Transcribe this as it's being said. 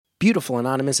Beautiful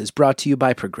Anonymous is brought to you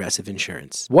by Progressive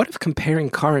Insurance. What if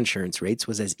comparing car insurance rates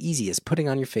was as easy as putting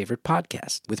on your favorite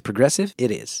podcast? With Progressive,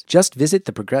 it is. Just visit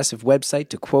the Progressive website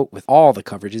to quote with all the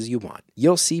coverages you want.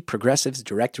 You'll see Progressive's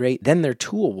direct rate, then their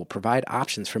tool will provide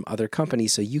options from other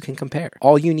companies so you can compare.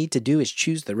 All you need to do is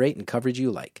choose the rate and coverage you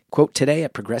like. Quote today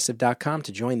at Progressive.com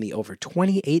to join the over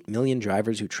 28 million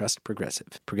drivers who trust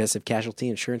Progressive. Progressive Casualty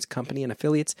Insurance Company and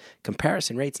Affiliates.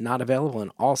 Comparison rates not available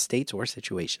in all states or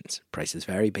situations. Prices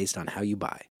vary based on how you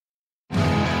buy.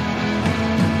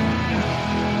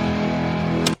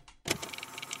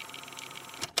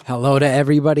 Hello to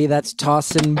everybody that's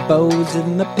tossing bows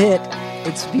in the pit.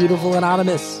 It's Beautiful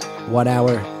Anonymous. 1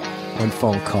 hour, one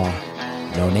phone call.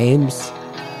 No names,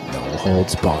 no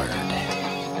holds barred.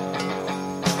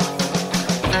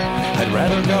 I'd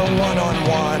rather go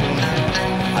one-on-one.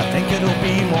 I think it'll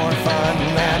be more fun,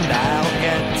 and I'll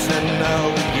get to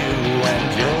know you,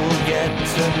 and you'll get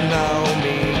to know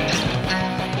me.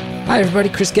 Hi everybody,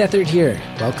 Chris Gethard here.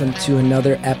 Welcome to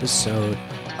another episode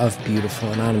of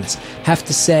Beautiful Anonymous. Have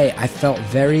to say, I felt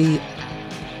very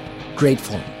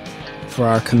grateful for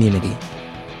our community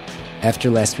after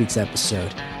last week's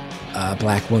episode,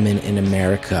 Black Women in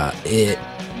America. It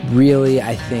really,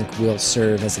 I think, will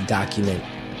serve as a document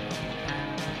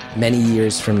many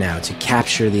years from now to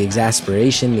capture the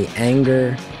exasperation, the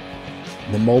anger,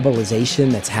 the mobilization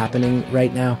that's happening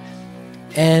right now.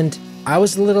 And I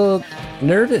was a little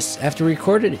nervous after we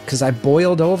recorded it because I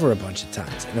boiled over a bunch of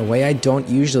times in a way I don't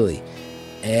usually.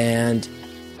 And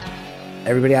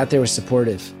everybody out there was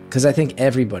supportive because I think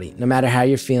everybody, no matter how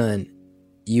you're feeling,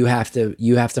 you have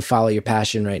to follow your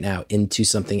passion right now into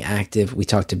something active. We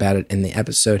talked about it in the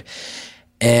episode.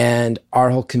 And our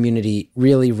whole community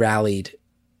really rallied,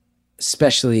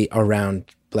 especially around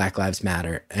Black Lives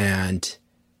Matter. And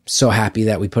so happy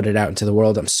that we put it out into the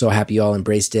world. I'm so happy you all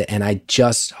embraced it. And I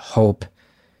just hope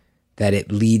that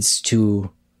it leads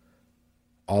to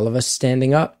all of us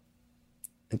standing up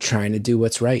and trying to do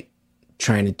what's right,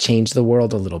 trying to change the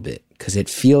world a little bit, because it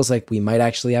feels like we might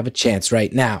actually have a chance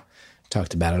right now.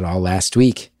 Talked about it all last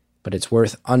week, but it's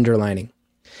worth underlining.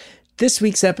 This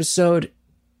week's episode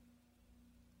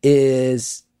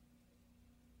is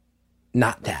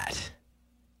not that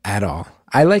at all.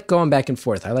 I like going back and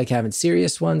forth. I like having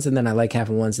serious ones, and then I like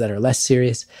having ones that are less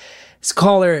serious. This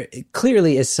caller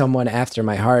clearly is someone after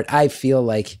my heart. I feel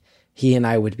like he and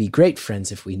I would be great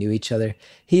friends if we knew each other.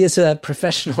 He is a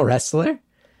professional wrestler.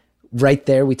 Right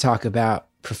there, we talk about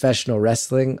professional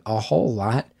wrestling a whole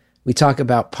lot. We talk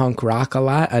about punk rock a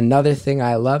lot, another thing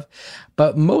I love.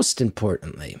 But most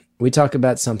importantly, we talk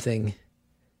about something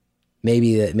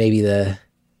maybe the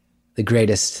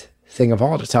greatest thing of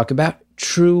all to talk about,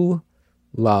 true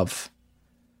love.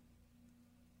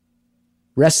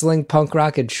 Wrestling, punk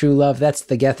rock, and true love. That's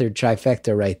the Gethard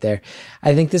trifecta right there.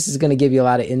 I think this is going to give you a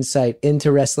lot of insight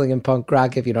into wrestling and punk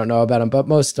rock if you don't know about them. But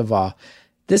most of all,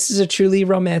 this is a truly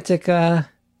romantic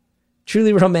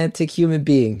human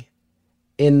being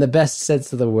in the best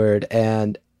sense of the word.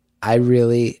 And I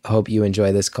really hope you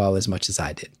enjoy this call as much as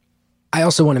I did. I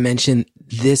also want to mention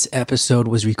this episode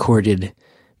was recorded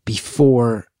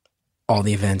before all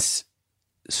the events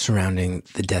surrounding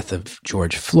the death of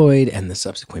George Floyd and the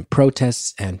subsequent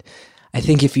protests. And I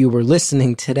think if you were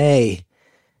listening today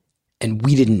and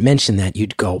we didn't mention that,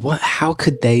 you'd go, what? How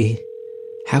can they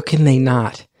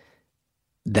not?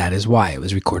 That is why it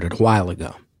was recorded a while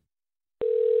ago.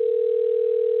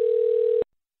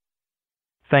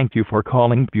 Thank you for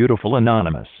calling Beautiful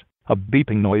Anonymous. A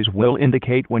beeping noise will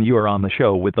indicate when you are on the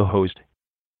show with the host.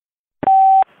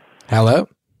 Hello?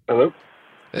 Hello?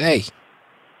 Hey.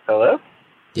 Hello?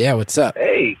 Yeah, what's up?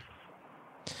 Hey.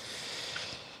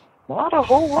 Not a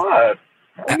whole lot.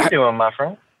 How you doing, my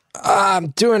friend? I'm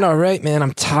doing all right, man.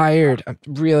 I'm tired.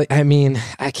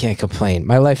 I can't complain.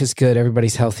 My life is good.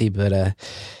 Everybody's healthy, but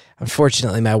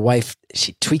unfortunately, my wife,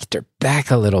 she tweaked her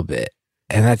back a little bit,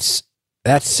 and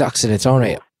that sucks in its own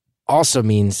way. Also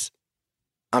means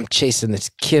I'm chasing this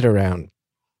kid around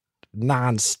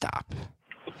nonstop.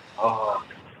 Oh.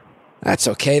 That's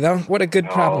okay, though. What a good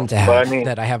problem to have,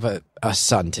 that I have a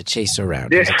son to chase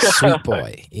around. He's a sweet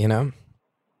boy, you know?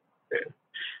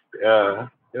 Yeah.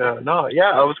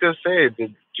 I was going to say,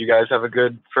 did you guys have a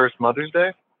good first Mother's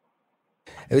Day?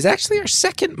 It was actually our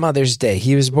second Mother's Day.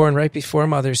 He was born right before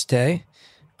Mother's Day.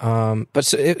 But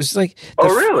so it was like... Oh,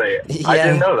 really? Yeah, I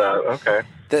didn't know that.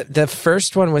 Okay. The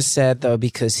first one was sad, though,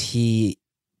 because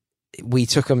we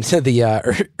took him to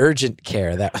the urgent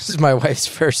care. That was my wife's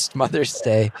first Mother's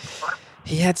Day.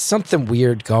 He had something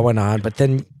weird going on, but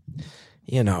then,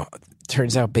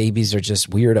 turns out babies are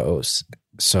just weirdos.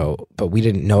 So, but we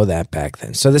didn't know that back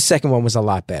then. So the second one was a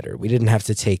lot better. We didn't have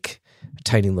to take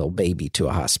tiny little baby to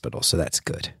a hospital, so that's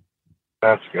good.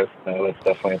 That's good. No, that's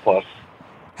definitely a plus.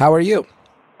 How are you?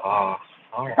 All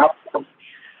right.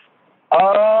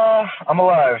 I'm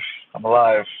alive. I'm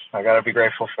alive. I gotta be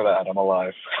grateful for that. I'm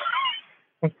alive.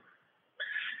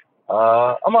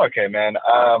 I'm okay, man.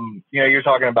 You're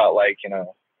talking about like,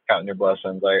 counting your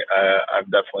blessings. I'm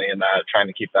definitely in that, trying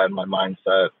to keep that in my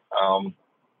mindset.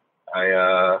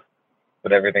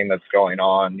 With everything that's going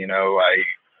on,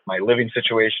 my living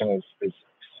situation is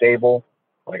stable.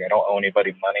 Like I don't owe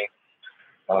anybody money.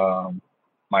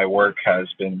 My work has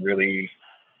been really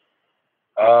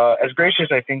as gracious,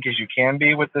 I think, as you can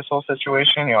be with this whole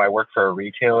situation. I work for a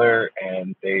retailer,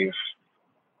 and they've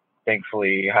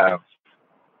thankfully have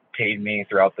paid me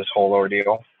throughout this whole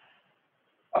ordeal,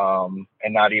 and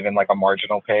not even like a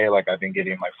marginal pay. Like I've been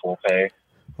getting my full pay.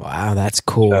 Wow, that's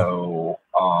cool. So,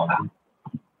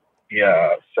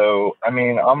 yeah. So, I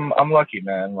mean, I'm lucky,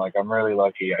 man. Like I'm really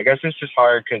lucky. I guess it's just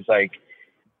hard because like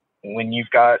when you've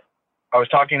got, I was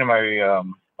talking to my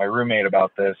my roommate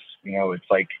about this. It's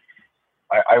like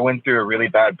I went through a really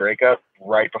bad breakup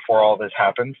right before all this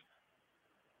happened,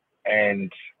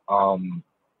 and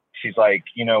she's like,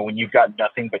 when you've got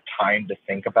nothing but time to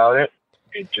think about it,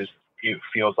 it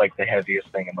feels like the heaviest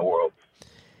thing in the world.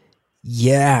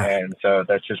 Yeah. And so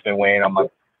that's just been weighing on my.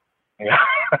 Yeah.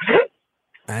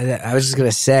 I was just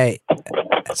gonna say,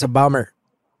 it's a bummer.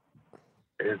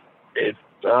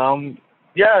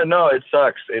 Yeah, no, it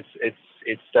sucks.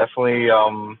 It's definitely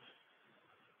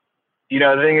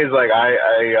the thing is like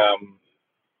I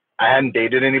hadn't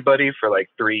dated anybody for like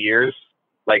 3 years,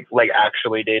 like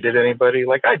actually dated anybody.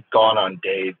 Like I'd gone on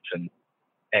dates and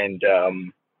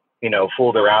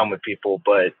fooled around with people,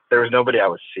 but there was nobody I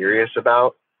was serious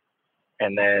about.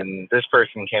 And then this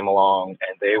person came along,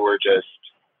 and they were just,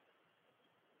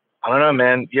 I don't know,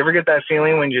 man. You ever get that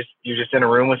feeling when you're just in a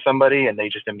room with somebody and they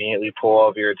just immediately pull all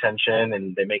of your attention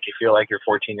and they make you feel like you're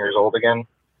 14 years old again?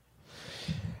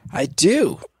 I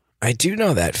do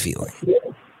know that feeling.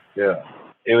 Yeah.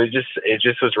 It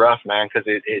just was rough, man. Cause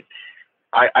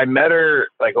I met her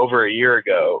like over a year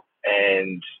ago,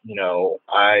 and,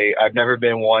 I've never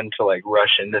been one to like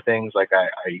rush into things. Like I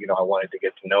wanted to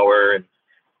get to know her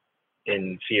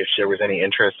and see if there was any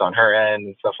interest on her end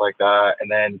and stuff like that. And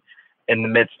then in the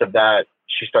midst of that,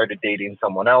 she started dating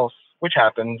someone else, which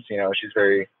happens. She's a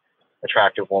very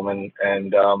attractive woman.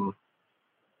 And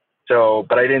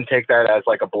but I didn't take that as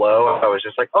like a blow. I was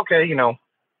just like, okay, she's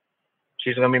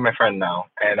going to be my friend now.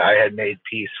 And I had made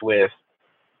peace with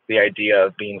the idea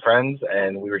of being friends,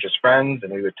 and we were just friends,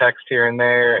 and we would text here and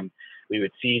there, and we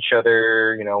would see each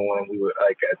other, when we would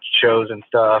like at shows and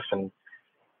stuff. And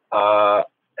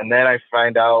then I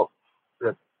find out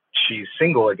that she's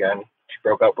single again. She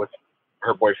broke up with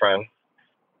her boyfriend.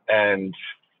 And,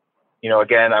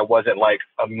 again, I wasn't like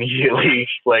immediately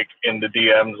like in the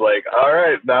DMs, like, all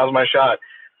right, now's my shot.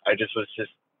 I just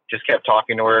kept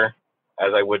talking to her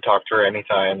as I would talk to her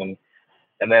anytime. And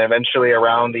then eventually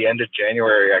around the end of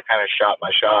January, I kind of shot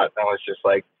my shot. And I was just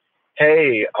like,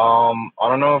 hey, I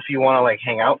don't know if you want to like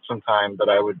hang out sometime, but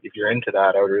if you're into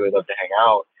that, I would really love to hang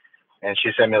out. And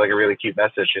she sent me like a really cute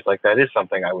message. She's like, that is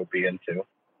something I would be into.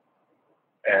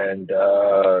 And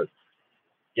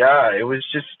yeah, it was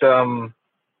just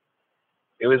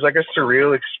it was like a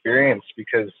surreal experience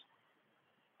because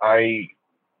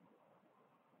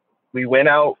we went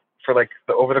out for like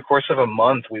over the course of a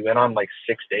month. We went on like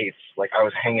 6 dates. Like I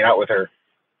was hanging out with her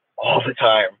all the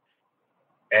time,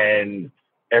 and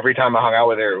every time I hung out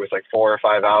with her, it was like 4 or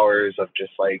 5 hours of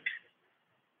just like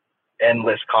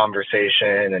endless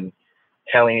conversation and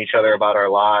telling each other about our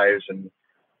lives and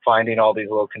finding all these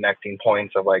little connecting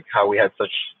points of like how we had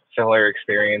such similar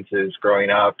experiences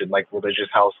growing up in like religious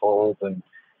households and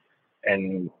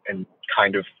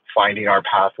kind of finding our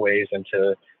pathways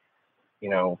into,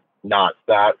 not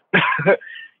that.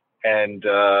 And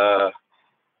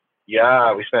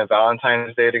yeah, we spent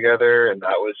Valentine's Day together, and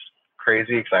that was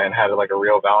crazy because I hadn't had like a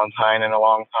real Valentine in a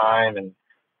long time. And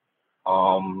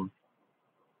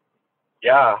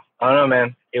yeah, I don't know,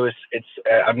 man.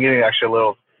 I'm getting actually a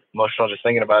little emotional just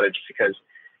thinking about it, just because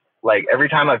like every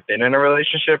time I've been in a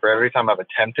relationship or every time I've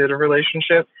attempted a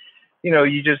relationship,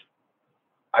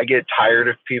 I get tired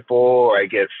of people, or I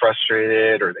get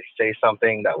frustrated, or they say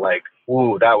something that like,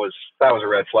 ooh, that was a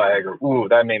red flag, or ooh,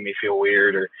 that made me feel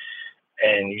weird,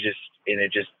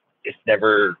 it's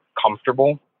never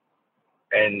comfortable.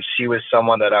 And she was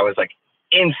someone that I was like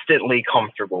instantly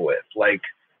comfortable with, like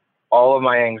all of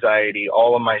my anxiety,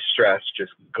 all of my stress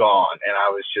just gone. And I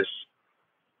was just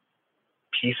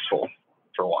peaceful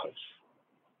for once.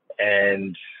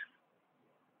 And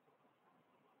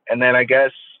then I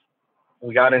guess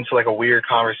we got into like a weird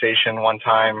conversation one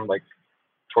time, like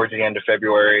towards the end of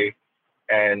February,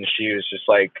 and she was just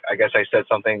like, I guess I said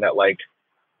something that like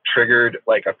triggered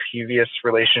like a previous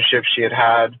relationship she had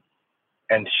had,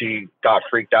 and she got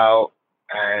freaked out,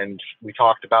 and we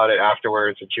talked about it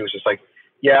afterwards, and she was just like,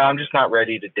 yeah, I'm just not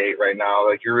ready to date right now.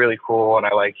 Like, you're really cool and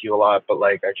I like you a lot, but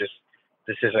like,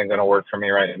 this isn't going to work for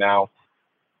me right now.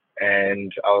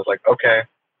 And I was like, okay,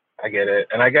 I get it.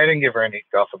 And I didn't give her any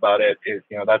guff about it.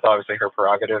 That's obviously her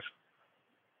prerogative.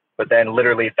 But then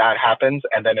literally that happens.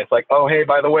 And then it's like, oh, hey,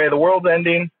 by the way, the world's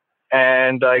ending.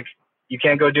 And like, you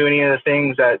can't go do any of the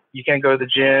things that you can't go to the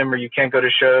gym, or you can't go to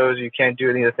shows. You can't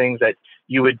do any of the things that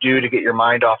you would do to get your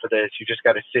mind off of this. You just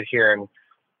got to sit here and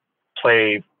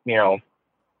play,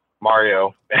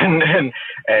 Mario and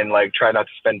like try not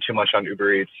to spend too much on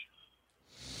Uber Eats.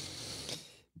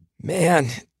 Man,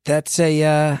 that's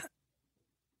a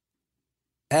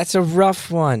rough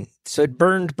one. So it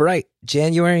burned bright.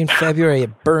 January and February,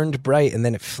 it burned bright, and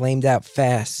then it flamed out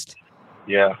fast.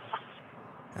 Yeah.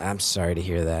 I'm sorry to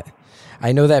hear that.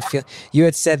 I know that feel. You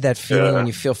had said that feeling when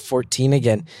you feel 14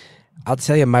 again. I'll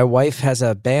tell you, my wife has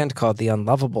a band called The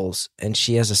Unlovables, and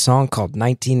she has a song called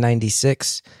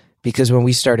 1996, because when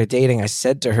we started dating, I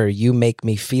said to her, you make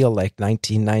me feel like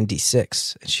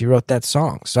 1996. And she wrote that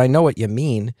song. So I know what you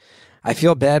mean. I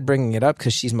feel bad bringing it up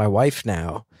because she's my wife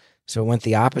now. So it went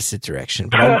the opposite direction.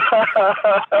 But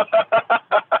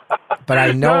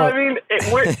I know. No, I mean,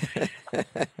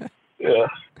 yeah.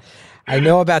 I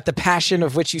know about the passion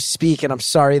of which you speak, and I'm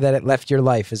sorry that it left your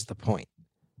life, is the point.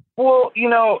 Well,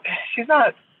 she's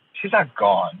not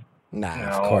gone. Nah,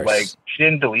 of course. Like, she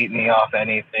didn't delete me off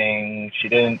anything. She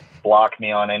didn't block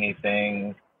me on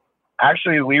anything.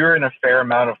 Actually, we were in a fair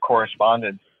amount of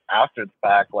correspondence after the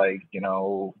fact. Like,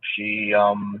 she,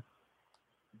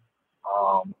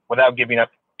 without giving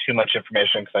up too much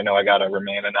information, because I know I got to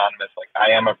remain anonymous, like,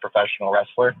 I am a professional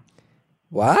wrestler.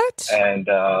 What? And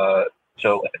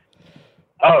so,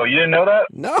 oh, you didn't know that?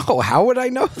 No, how would I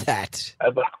know that?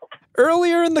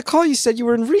 Earlier in the call, you said you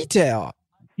were in retail.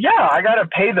 Yeah, I got to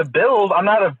pay the bills. I'm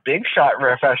not a big shot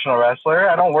professional wrestler.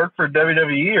 I don't work for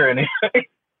WWE or anything.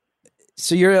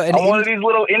 So you're I'm one of these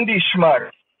little indie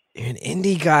schmucks. You're an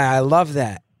indie guy. I love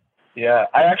that. Yeah,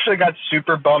 I actually got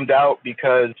super bummed out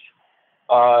because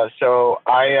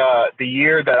the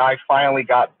year that I finally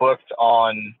got booked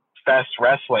on Fest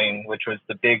Wrestling, which was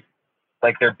their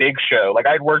big show. Like,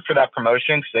 I'd worked for that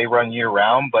promotion because they run year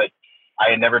round, but I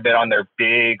had never been on their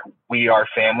big We Are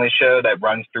Family show that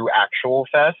runs through actual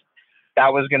Fest.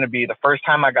 That was going to be the first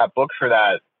time I got booked for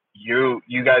that. You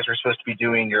guys were supposed to be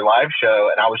doing your live show,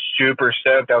 and I was super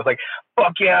stoked. I was like,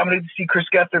 fuck yeah, I'm going to see Chris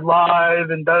Gethard live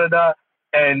and da-da-da.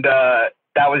 And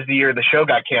that was the year the show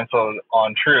got canceled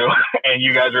on True. And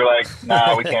you guys were like,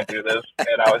 nah, we can't do this. And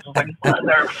I was just like,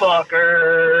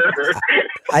 motherfucker.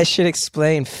 I should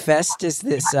explain. Fest is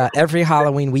this, every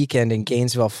Halloween weekend in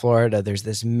Gainesville, Florida, there's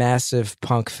this massive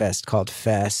punk fest called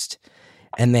Fest.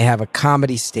 And they have a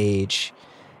comedy stage,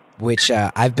 which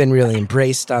I've been really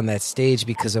embraced on that stage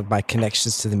because of my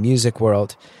connections to the music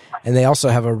world. And they also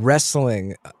have a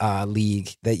wrestling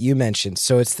league that you mentioned.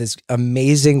 So it's this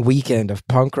amazing weekend of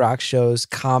punk rock shows,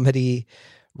 comedy,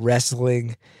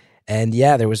 wrestling. And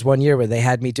yeah, there was one year where they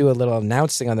had me do a little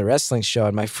announcing on the wrestling show.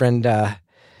 And my friend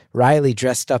Riley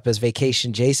dressed up as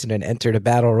Vacation Jason and entered a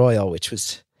battle royal, which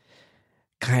was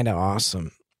kind of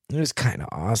awesome. It was kind of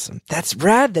awesome. That's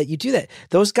rad that you do that.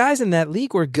 Those guys in that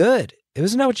league were good. It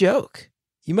was no joke.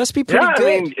 You must be pretty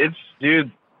good.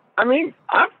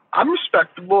 I'm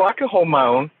respectable. I can hold my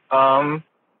own.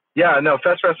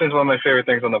 Fest Wrestling is one of my favorite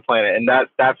things on the planet. And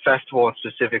that festival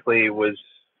specifically was,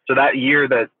 so that year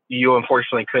that you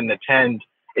unfortunately couldn't attend,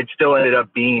 it still ended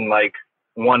up being like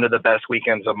one of the best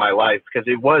weekends of my life, because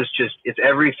it's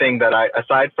everything that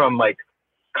aside from like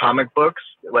comic books,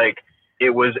 like it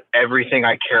was everything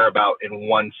I care about in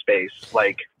one space.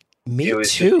 Like, me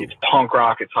too. It's punk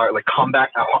rock. It's hard. Like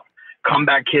Comeback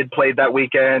Kid played that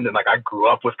weekend, and like I grew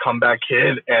up with Comeback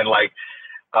Kid, and like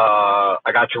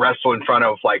I got to wrestle in front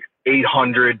of like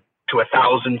 800 to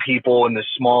 1,000 people in this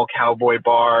small cowboy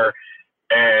bar,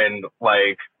 and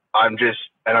like I'm just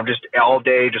all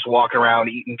day just walking around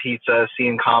eating pizza,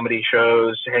 seeing comedy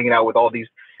shows, hanging out with all these.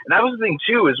 And that was the thing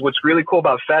too, is what's really cool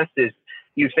about Fest is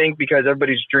you think because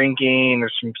everybody's drinking or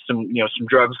some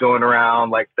drugs going around,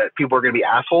 like that people are gonna be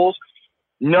assholes.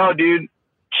 No, dude.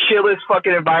 Chillest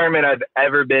fucking environment I've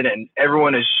ever been in.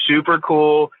 Everyone is super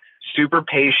cool, super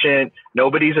patient.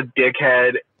 Nobody's a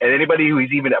dickhead. And anybody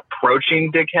who's even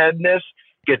approaching dickheadness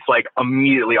gets like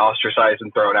immediately ostracized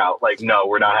and thrown out. Like, no,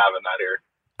 we're not having that here.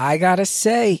 I gotta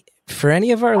say, for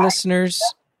any of our listeners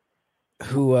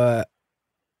who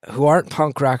who aren't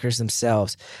punk rockers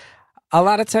themselves, a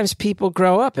lot of times people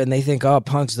grow up and they think, oh,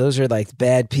 punks, those are like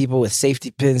bad people with safety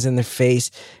pins in their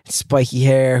face and spiky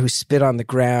hair who spit on the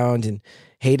ground and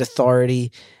hate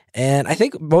authority. And I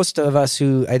think most of us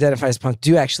who identify as punk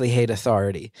do actually hate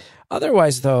authority.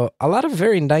 Otherwise, though, a lot of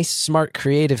very nice, smart,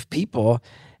 creative people.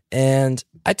 And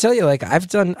I tell you, like, I've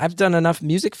done enough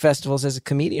music festivals as a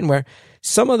comedian where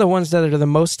some of the ones that are the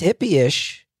most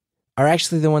hippie-ish are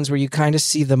actually the ones where you kind of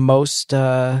see the most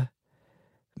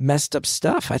messed up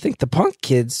stuff. I think the punk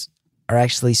kids are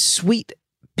actually sweet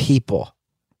people.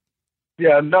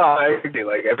 Yeah, no, I agree.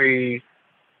 Like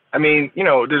I mean, you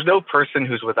know, there's no person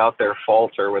who's without their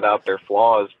faults or without their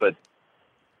flaws, but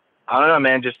I don't know,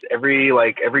 man, just every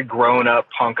grown up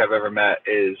punk I've ever met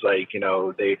is like, you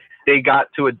know, they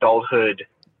got to adulthood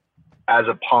as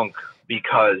a punk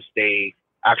because they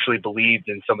actually believed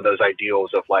in some of those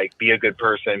ideals of like, be a good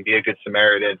person, be a good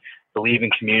Samaritan, believe in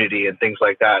community and things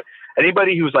like that.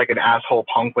 Anybody who's like an asshole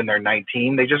punk when they're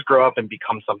 19, they just grow up and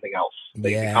become something else.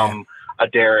 They become a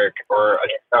Derek or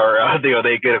you know,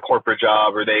 they get a corporate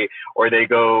job or they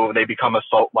become a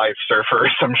salt life surfer or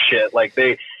some shit. Like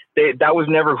they that was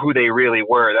never who they really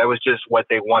were. That was just what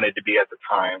they wanted to be at the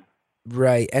time.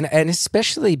 Right. And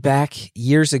especially back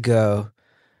years ago,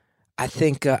 I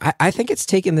think it's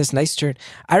taken this nice turn.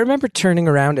 I remember turning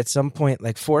around at some point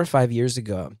like 4 or 5 years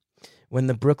ago when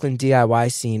the Brooklyn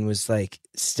DIY scene was like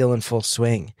still in full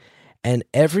swing, and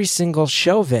every single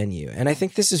show venue, and I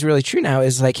think this is really true now,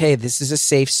 is like, hey, this is a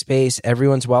safe space.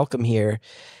 Everyone's welcome here.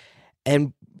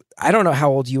 And I don't know how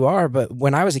old you are, but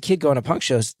when I was a kid going to punk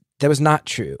shows, that was not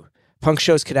true. Punk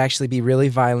shows could actually be really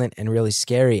violent and really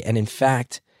scary. And in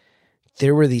fact,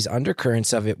 there were these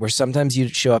undercurrents of it where sometimes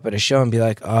you'd show up at a show and be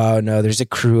like, oh no, there's a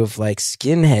crew of like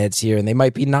skinheads here and they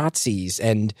might be Nazis.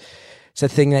 And it's a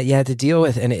thing that you had to deal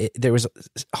with. And there was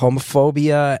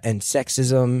homophobia and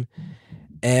sexism,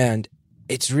 and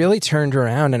it's really turned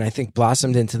around and I think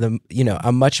blossomed into the, you know,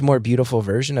 a much more beautiful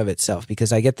version of itself,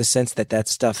 because I get the sense that that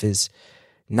stuff is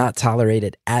not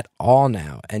tolerated at all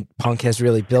now. And punk has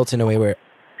really built in a way where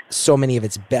so many of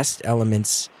its best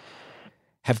elements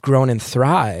have grown and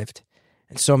thrived,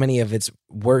 and so many of its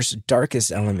worst,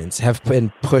 darkest elements have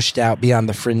been pushed out beyond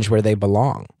the fringe where they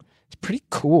belong. It's pretty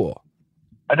cool.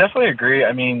 I definitely agree.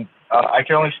 I mean, I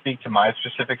can only speak to my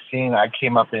specific scene. I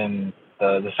came up in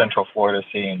the Central Florida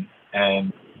scene,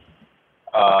 and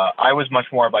I was much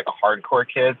more of like a hardcore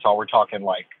kid. So we're talking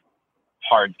like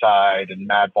Hard Side and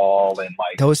Madball and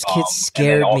like those kids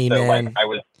scared me, man. Like, I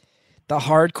was the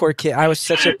hardcore kid. I was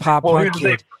such a pop punk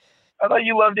kid. I thought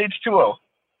you loved H2O.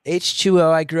 H2O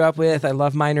I grew up with. I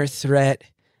love Minor Threat.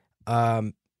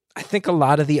 I think a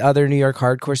lot of the other New York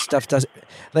hardcore stuff does,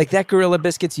 like that Gorilla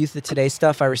Biscuits Youth of Today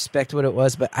stuff. I respect what it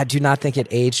was, but I do not think it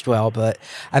aged well. But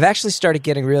I've actually started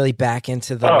getting really back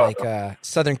into the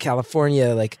Southern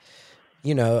California, like,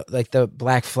 you know, like the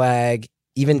Black Flag,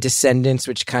 even Descendants,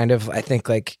 which kind of, I think,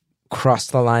 like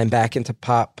crossed the line back into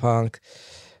pop punk.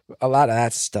 A lot of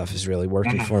that stuff is really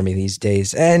working for me these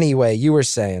days. Anyway, you were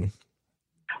saying.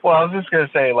 Well, I was just going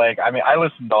to say, like, I mean, I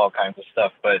listened to all kinds of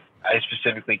stuff, but I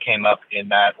specifically came up in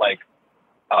that, like,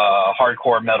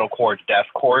 hardcore, metalcore,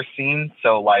 deathcore scene.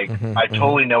 So, like, I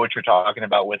totally know what you're talking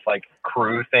about with, like,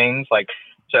 crew things. Like,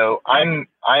 so I'm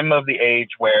of the age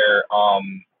where, so,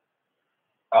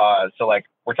 like,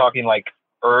 we're talking, like,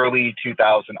 early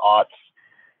 2000 aughts.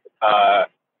 I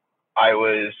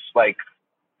was, like,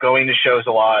 going to shows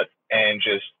a lot, and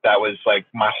just, that was, like,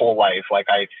 my whole life. Like,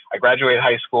 I graduated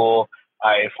high school.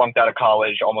 I flunked out of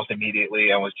college almost immediately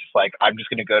and was just like, I'm just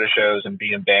going to go to shows and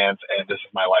be in bands, and this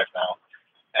is my life now.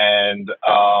 And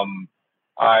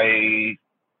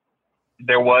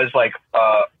there was like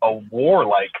a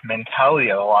war-like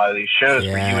mentality at a lot of these shows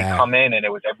where you would come in and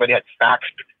it was, everybody had facts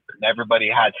and everybody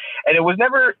had, and it was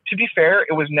never, to be fair,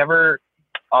 it was never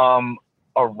a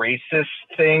racist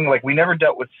thing. Like, we never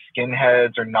dealt with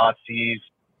skinheads or Nazis.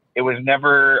 It was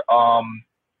never,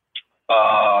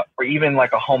 or even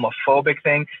like a homophobic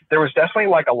thing. There was definitely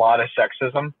like a lot of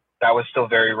sexism that was still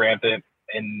very rampant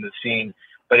in the scene,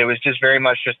 but it was just very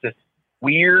much just this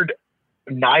weird,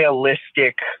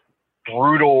 nihilistic,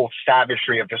 brutal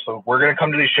savagery of just, like, we're going to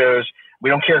come to these shows. We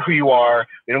don't care who you are.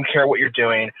 We don't care what you're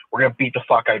doing. We're going to beat the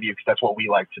fuck out of you because that's what we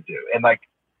like to do. And like,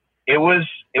 it was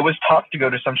tough to go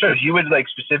to some shows. You would like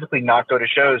specifically not go to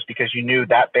shows because you knew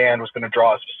that band was going to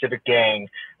draw a specific gang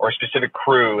or a specific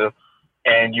crew.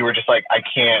 And you were just like, I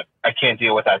can't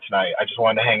deal with that tonight. I just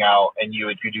wanted to hang out, and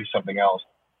you do something else.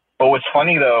 But what's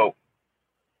funny though,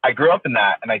 I grew up in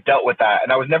that and I dealt with that,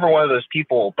 and I was never one of those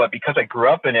people, but because I grew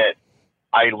up in it,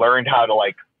 I learned how to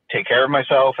like take care of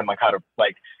myself and like how to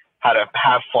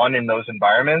have fun in those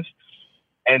environments.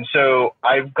 And so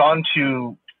I've gone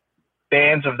to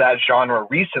bands of that genre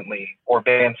recently, or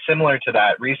bands similar to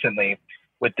that recently,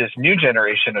 with this new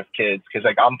generation of kids, because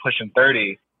like I'm pushing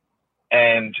 30,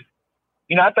 and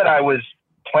not that I was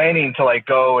planning to like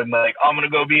go and like I'm gonna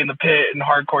go be in the pit and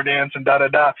hardcore dance and da da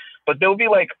da, but there'll be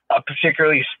like a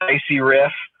particularly spicy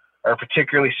riff or a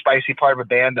particularly spicy part of a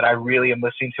band that I really am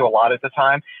listening to a lot at the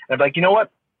time, and I'm like, you know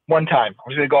what? One time,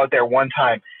 I'm just gonna go out there one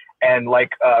time, and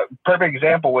like perfect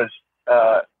example was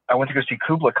I went to go see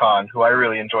Kubla Khan, who I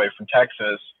really enjoy, from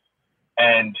Texas,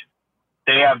 and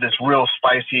they have this real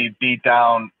spicy beat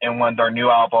down in their new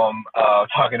album,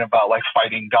 talking about like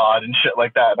fighting God and shit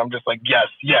like that. And I'm just like, yes,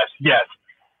 yes, yes.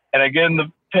 And I get in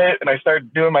the pit and I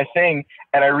start doing my thing,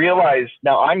 and I realize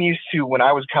now I'm used to, when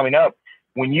I was coming up,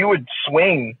 when you would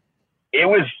swing, it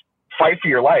was fight for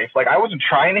your life. Like I wasn't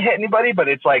trying to hit anybody, but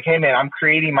it's like, hey man, I'm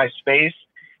creating my space.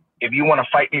 If you want to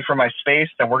fight me for my space,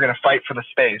 then we're going to fight for the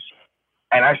space.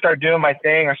 And I start doing my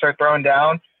thing. I start throwing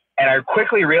down, and I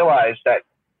quickly realized that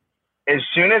as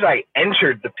soon as I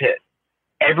entered the pit,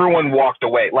 everyone walked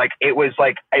away. Like it was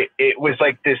like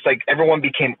this, like everyone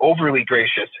became overly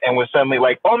gracious and was suddenly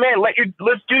like, oh man,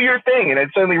 let's do your thing. And I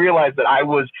suddenly realized that I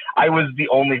was the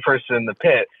only person in the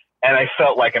pit, and I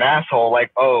felt like an asshole.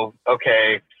 Like, oh,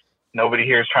 okay, nobody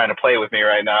here is trying to play with me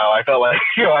right now. I felt like,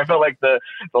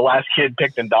 the last kid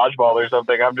picked in dodgeball or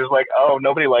something. I'm just like, oh,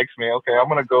 nobody likes me. Okay, I'm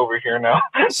going to go over here now.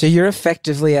 So you're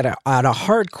effectively at a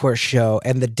hardcore show,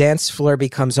 and the dance floor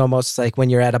becomes almost like when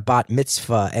you're at a bat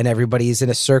mitzvah and everybody's in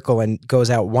a circle and goes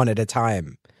out one at a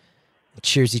time,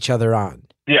 cheers each other on.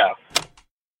 Yeah.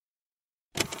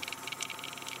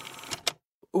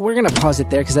 We're going to pause it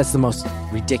there because that's the most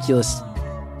ridiculous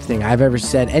thing I've ever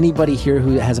said. Anybody here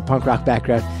who has a punk rock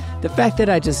background, the fact that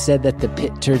I just said that the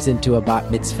pit turns into a bat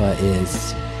mitzvah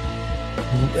is...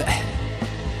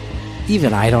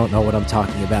 even I don't know what I'm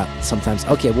talking about sometimes.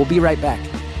 Okay, we'll be right back.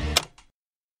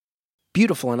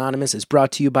 Beautiful Anonymous is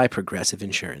brought to you by Progressive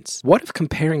Insurance. What if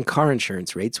comparing car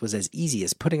insurance rates was as easy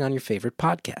as putting on your favorite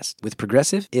podcast? With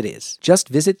Progressive, it is. Just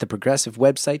visit the Progressive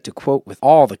website to quote with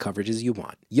all the coverages you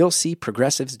want. You'll see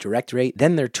Progressive's direct rate,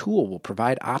 then their tool will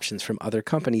provide options from other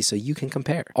companies so you can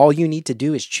compare. All you need to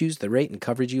do is choose the rate and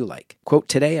coverage you like. Quote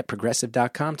today at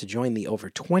Progressive.com to join the over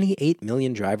 28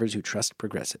 million drivers who trust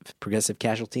Progressive. Progressive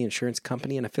Casualty Insurance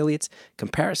Company and Affiliates.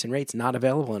 Comparison rates not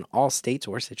available in all states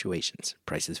or situations.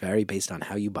 Prices vary based on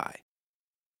how you buy.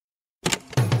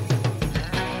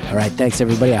 All right, thanks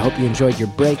everybody. I hope you enjoyed your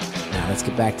break. Now let's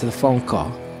get back to the phone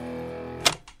call.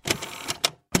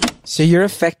 So you're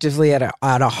effectively at a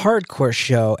hardcore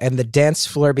show, and the dance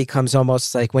floor becomes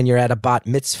almost like when you're at a bat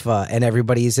mitzvah and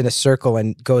everybody's in a circle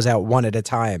and goes out one at a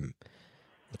time,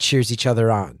 cheers each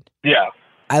other on. Yeah.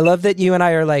 I love that you and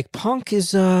I are like, punk is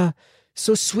so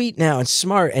sweet now and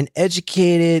smart and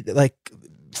educated, like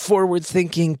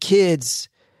forward-thinking kids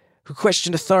who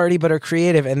question authority but are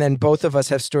creative. And then both of us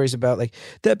have stories about, like,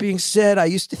 that being said, I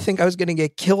used to think I was going to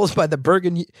get killed by the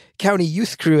Bergen County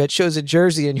Youth Crew at shows in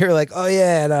Jersey. And you're like, oh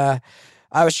yeah, and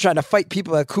I was trying to fight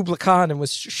people at Kubla Khan and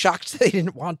was shocked they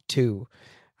didn't want to.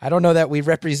 I don't know that we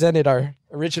represented our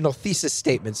original thesis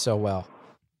statement so well.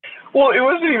 Well, it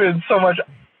wasn't even so much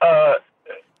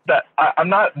that I'm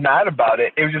not mad about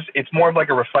it. It was just, it's more of like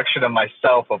a reflection of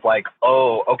myself of like,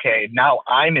 oh, okay, now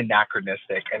I'm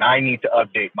anachronistic and I need to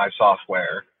update my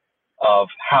software of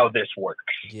how this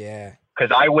works. Yeah.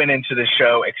 Because I went into the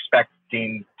show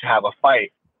expecting to have a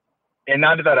fight. And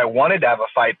not that I wanted to have a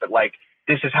fight, but like,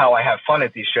 this is how I have fun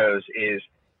at these shows, is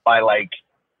by like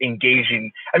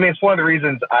engaging. I mean, it's one of the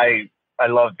reasons I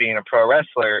love being a pro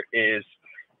wrestler is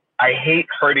I hate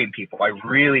hurting people. I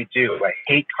really do. I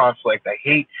hate conflict. I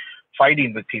hate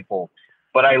fighting with people.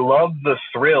 But I love the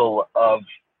thrill of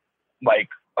like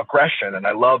aggression, and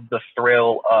I love the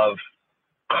thrill of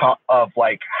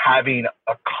like having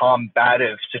a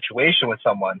combative situation with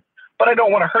someone. But I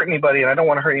don't want to hurt anybody, and I don't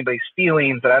want to hurt anybody's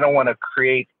feelings, and I don't want to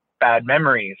create bad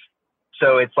memories.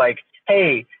 So it's like,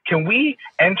 hey, can we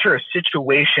enter a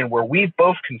situation where we've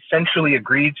both consensually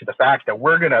agreed to the fact that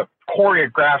we're going to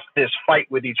choreograph this fight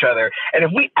with each other? And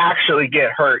if we actually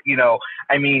get hurt, you know,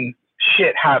 I mean,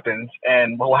 shit happens,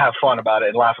 and we'll have fun about it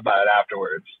and laugh about it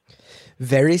afterwards.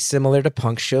 Very similar to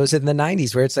punk shows in the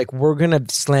 90s, where it's like, we're going to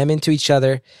slam into each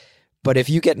other, but if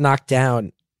you get knocked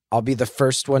down, I'll be the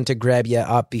first one to grab you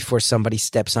up before somebody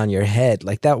steps on your head.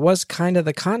 Like, that was kind of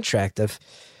the contract of,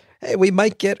 hey, we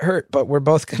might get hurt, but we're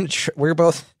both going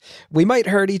to, we might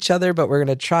hurt each other, but we're going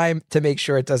to try to make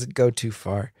sure it doesn't go too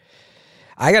far.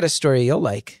 I got a story you'll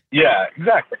like. Yeah,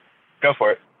 exactly. Go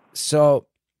for it. So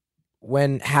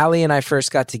when Hallie and I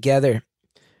first got together,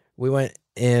 we went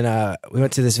to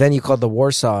this venue called the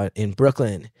Warsaw in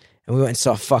Brooklyn, and and we went and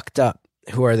saw Fucked Up,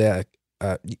 who are the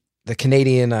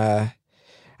Canadian.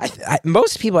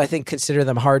 Most people I think consider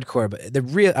them hardcore, but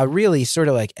a really sort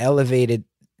of like elevated,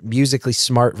 musically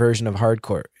smart version of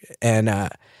hardcore,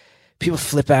 and people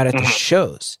flip out at the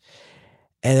shows.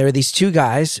 And there were these two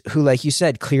guys who, like you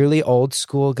said, clearly old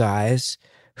school guys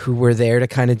who were there to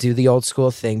kind of do the old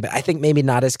school thing, but I think maybe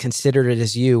not as considerate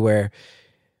as you, where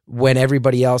when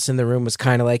everybody else in the room was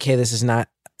kind of like, hey, this is not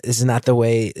the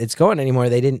way it's going anymore,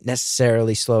 they didn't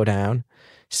necessarily slow down,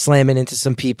 slamming into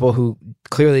some people who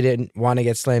clearly didn't want to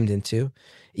get slammed into,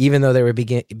 even though they were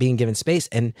being given space.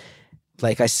 And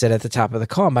like I said at the top of the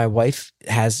call, my wife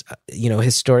has,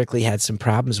 historically had some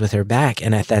problems with her back.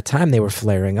 And at that time they were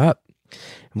flaring up.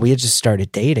 We had just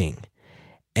started dating,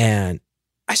 and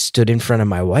I stood in front of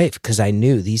my wife because I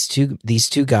knew these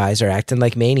two guys are acting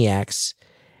like maniacs.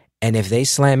 And if they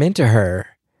slam into her,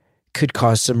 could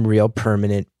cause some real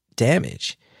permanent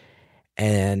damage.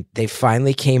 And they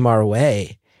finally came our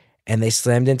way, and they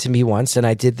slammed into me once, and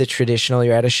I did the traditional,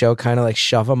 you're at a show, kind of like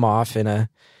shove them off in an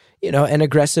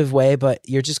aggressive way, but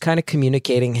you're just kind of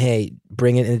communicating, hey,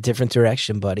 bring it in a different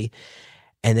direction, buddy.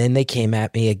 And then they came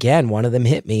at me again. One of them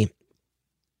hit me.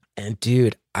 And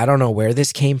dude, I don't know where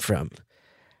this came from.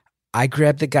 I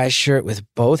grabbed the guy's shirt with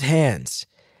both hands,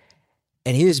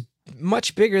 and he was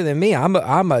much bigger than me. I'm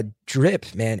a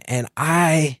drip, man. And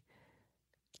I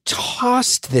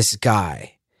tossed this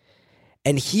guy,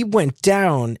 and he went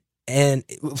down. And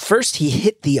first he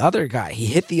hit the other guy. He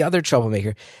hit the other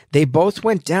troublemaker. They both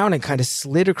went down and kind of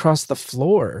slid across the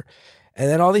floor. And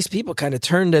then all these people kind of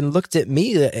turned and looked at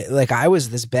me like I was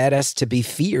this badass to be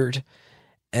feared.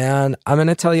 And I'm going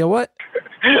to tell you what,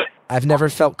 I've never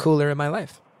felt cooler in my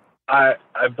life. I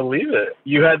believe it.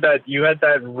 You had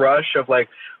that rush of like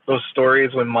those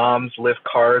stories when moms lift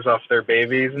cars off their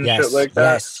babies and shit like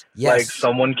that. Yes. Like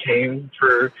someone came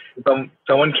for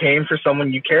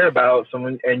someone you care about,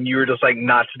 and you were just like,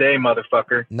 not today,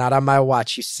 motherfucker. Not on my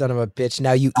watch, you son of a bitch.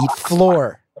 Now you eat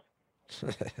floor.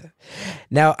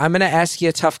 Now I'm going to ask you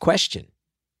a tough question,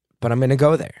 but I'm going to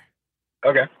go there.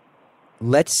 Okay.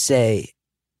 Let's say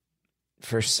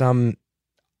for some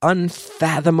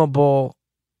unfathomable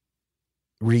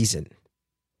reason,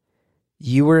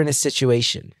 you were in a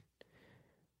situation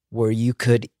where you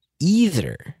could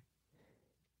either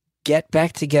get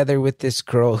back together with this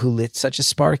girl who lit such a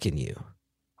spark in you,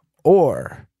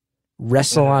 or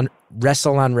wrestle on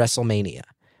WrestleMania,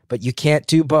 but you can't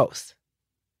do both.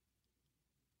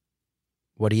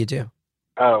 What do you do?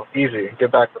 Oh, easy.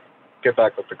 Get back with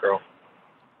the girl.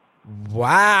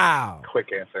 Wow. Quick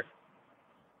answer.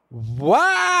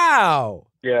 Wow.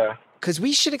 Yeah. Because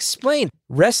we should explain,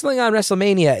 wrestling on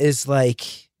WrestleMania is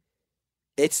like,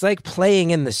 it's like playing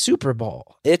in the Super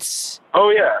Bowl. Oh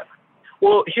yeah.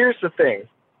 Well, here's the thing.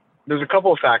 There's a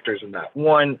couple of factors in that.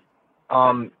 One,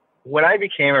 when I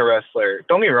became a wrestler,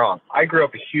 don't get me wrong, I grew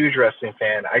up a huge wrestling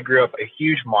fan. I grew up a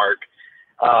huge mark.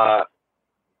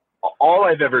 All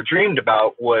I've ever dreamed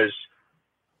about was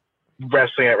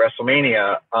wrestling at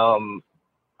WrestleMania.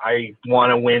 I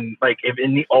want to win, like, if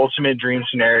in the ultimate dream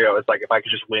scenario, it's like if I could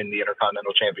just win the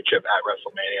Intercontinental Championship at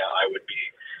WrestleMania, I would be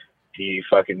the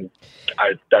fucking,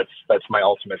 that's my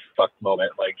ultimate fuck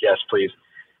moment. Like, yes, please.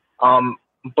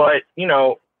 But,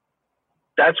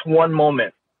 that's one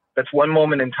moment. That's one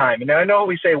moment in time. And I know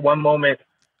we say one moment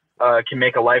can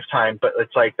make a lifetime, but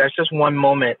it's like, that's just one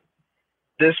moment.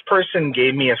 This person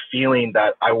gave me a feeling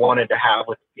that I wanted to have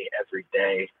with me every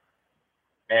day.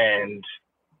 And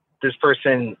this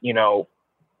person,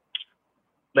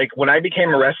 like when I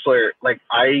became a wrestler, like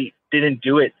I didn't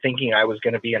do it thinking I was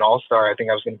going to be an all-star. I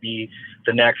think I was going to be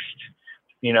the next,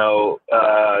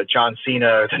 John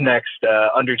Cena, or the next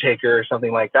Undertaker or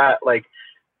something like that. Like,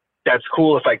 that's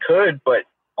cool if I could. But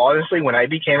honestly, when I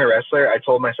became a wrestler, I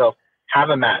told myself,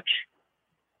 have a match.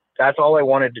 That's all I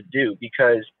wanted to do,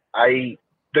 because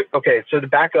so to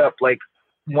back up, like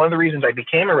one of the reasons I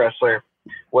became a wrestler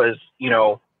was,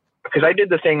 because I did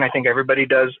the thing I think everybody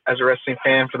does as a wrestling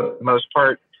fan for the most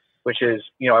part, which is,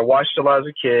 I watched a lot as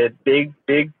a kid, big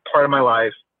part of my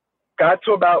life. Got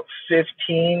to about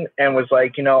 15 and was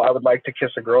like, I would like to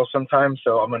kiss a girl sometime,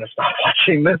 so I'm going to stop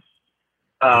watching this.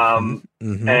 And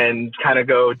kind of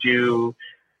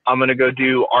I'm going to go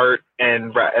do art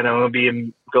and I'm going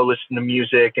to go listen to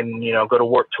music and, go to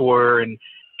Warped Tour and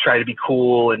try to be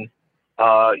cool and,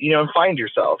 and find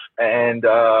yourself. And,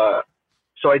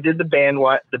 so I did the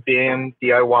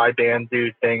DIY band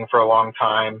dude thing for a long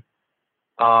time.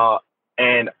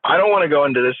 And I don't want to go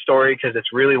into this story because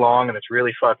it's really long and it's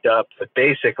really fucked up. But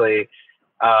basically,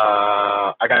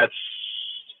 I got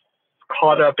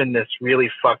caught up in this really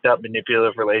fucked up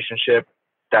manipulative relationship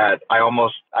that I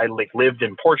like lived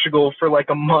in Portugal for like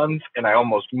a month, and I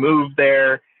almost moved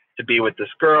there to be with this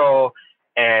girl,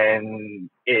 and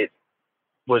it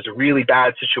was a really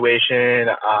bad situation.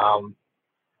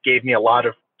 Gave me a lot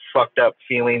of fucked up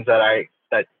feelings that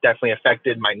definitely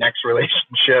affected my next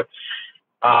relationship.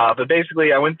 But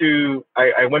basically I went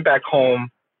back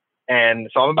home, and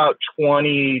so I'm about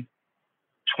 20,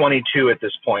 22 at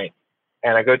this point,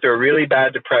 and I go through a really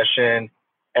bad depression.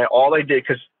 And all I did,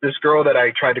 because this girl that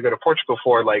I tried to go to Portugal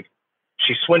for, like,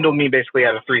 she swindled me basically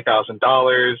out of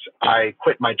 $3,000. I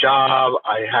quit my job.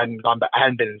 I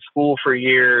hadn't been in school for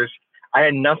years. I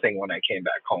had nothing when I came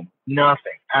back home.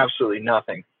 Nothing, absolutely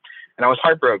nothing. And I was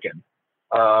heartbroken.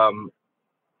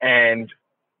 And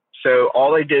so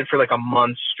all I did for like a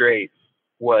month straight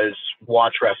was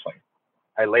watch wrestling.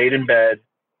 I laid in bed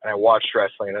and I watched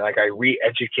wrestling, and like I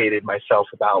re-educated myself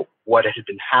about what had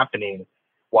been happening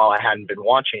while I hadn't been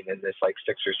watching in this like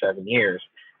 6 or 7 years.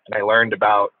 And I learned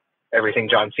about everything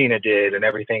John Cena did and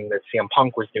everything that CM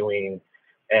Punk was doing.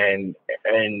 And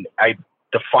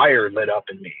the fire lit up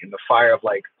in me, and the fire of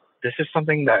like, this is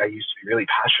something that I used to be really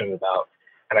passionate about.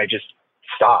 And I just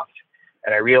stopped.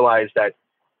 And I realized that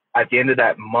at the end of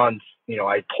that month, you know,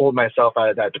 I pulled myself out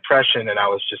of that depression, and I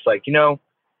was just like, you know,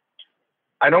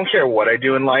 I don't care what I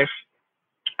do in life,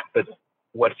 but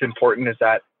what's important is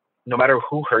that no matter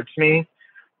who hurts me,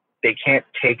 they can't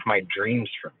take my dreams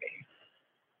from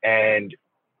me. And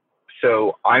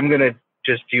so I'm going to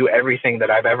just do everything that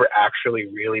I've ever actually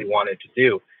really wanted to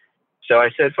do. So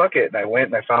I said, fuck it. And I went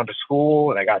and I found a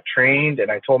school and I got trained,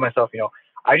 and I told myself, you know,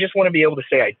 I just want to be able to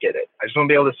say I did it. I just want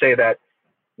to be able to say that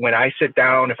when I sit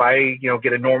down, if I, you know,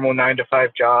 get a normal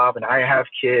 9-to-5 job and I have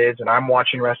kids and I'm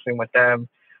watching wrestling with them,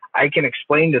 I can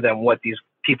explain to them what these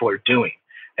people are doing.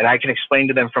 And I can explain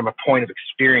to them from a point of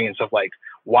experience of like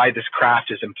why this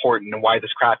craft is important and why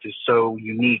this craft is so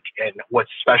unique and what's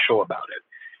special about it.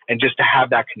 And just to have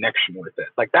that connection with it.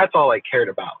 Like, that's all I cared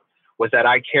about, was that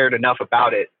I cared enough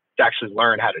about it to actually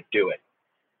learn how to do it.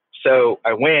 So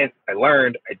I went, I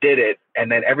learned, I did it.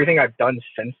 And then everything I've done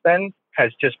since then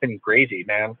has just been crazy,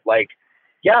 man. Like,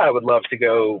 yeah, I would love to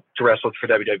go to wrestle for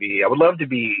WWE. I would love to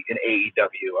be in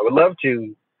AEW. I would love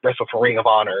to wrestle for Ring of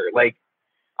Honor. Like,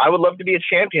 I would love to be a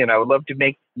champion. I would love to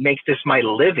make this my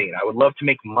living. I would love to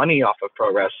make money off of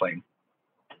pro wrestling.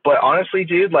 But honestly,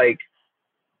 dude, like,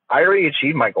 I already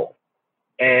achieved my goal.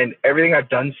 And everything I've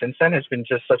done since then has been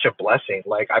just such a blessing.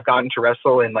 Like, I've gotten to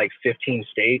wrestle in like 15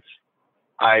 states.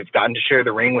 I've gotten to share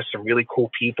the ring with some really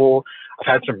cool people. I've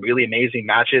had some really amazing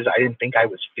matches I didn't think I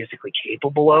was physically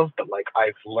capable of, but like,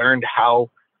 I've learned how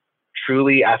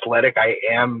truly athletic I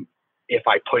am if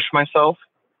I push myself.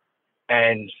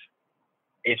 And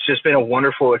it's just been a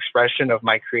wonderful expression of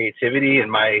my creativity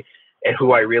and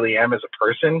who I really am as a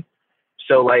person.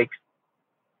 So like,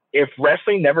 if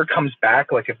wrestling never comes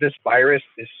back, like if this virus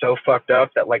is so fucked up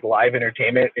that like live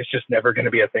entertainment is just never going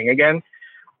to be a thing again,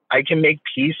 I can make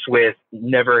peace with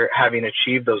never having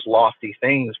achieved those lofty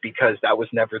things, because that was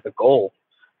never the goal.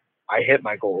 I hit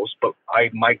my goals, but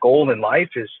my goal in life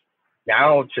is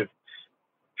now to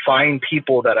find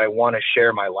people that I want to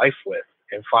share my life with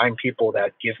and find people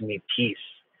that give me peace.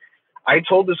 I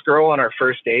told this girl on our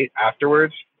first date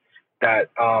afterwards that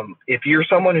if you're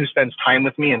someone who spends time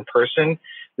with me in person,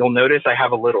 you'll notice I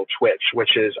have a little twitch,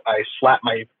 which is I slap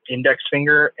my index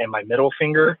finger and my middle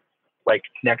finger like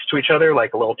next to each other,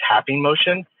 like a little tapping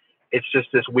motion. It's just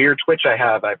this weird twitch I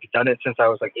have. I've done it since I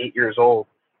was like 8 years old.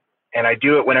 And I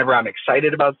do it whenever I'm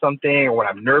excited about something or when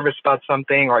I'm nervous about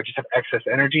something or I just have excess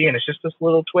energy. And it's just this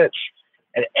little twitch.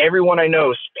 And everyone I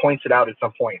know points it out at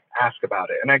some point, ask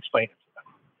about it. And I explain it to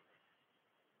them.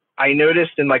 I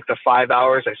noticed in like the 5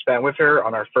 hours I spent with her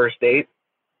on our first date,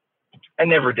 I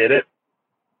never did it.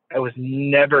 I was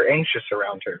never anxious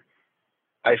around her.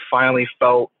 I finally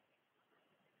felt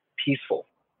peaceful.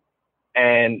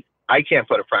 And I can't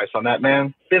put a price on that,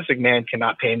 man. Vince McMahon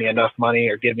cannot pay me enough money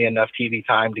or give me enough TV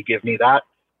time to give me that.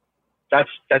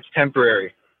 That's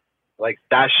temporary. Like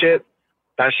that shit's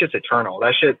eternal.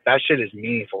 That shit is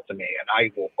meaningful to me, and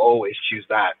I will always choose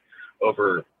that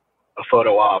over a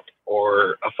photo op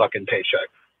or a fucking paycheck.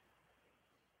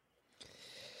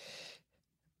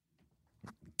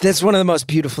 That's one of the most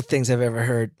beautiful things I've ever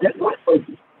heard.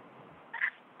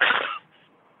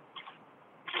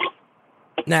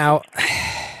 Now,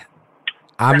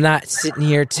 I'm not sitting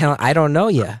here I don't know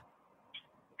you.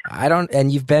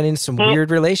 And you've been in some weird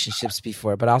relationships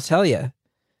before, but I'll tell you,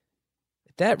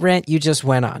 that rant you just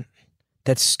went on,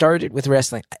 that started with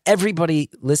wrestling,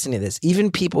 everybody listening to this, even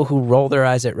people who roll their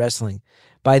eyes at wrestling,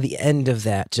 by the end of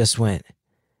that just went,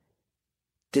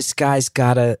 this guy's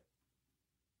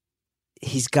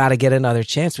he's got to get another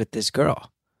chance with this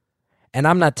girl. And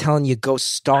I'm not telling you go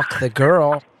stalk the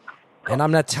girl. And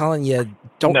I'm not telling you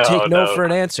don't take no for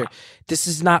an answer. This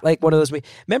is not like one of those.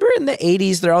 Remember in the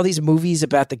 80s, there are all these movies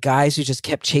about the guys who just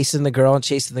kept chasing the girl,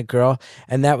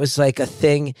 and that was like a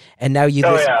thing. And now you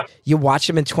watch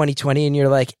them in 2020, and you're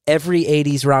like, every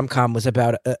 80s rom-com was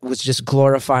just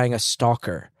glorifying a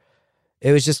stalker.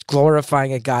 It was just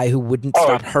glorifying a guy who wouldn't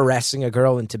stop harassing a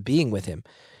girl into being with him.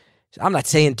 I'm not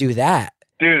saying do that.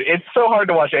 Dude, it's so hard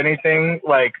to watch anything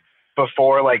like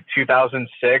before like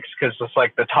 2006 because it's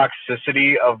like the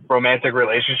toxicity of romantic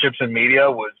relationships in media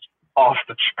was off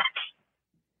the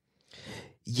charts.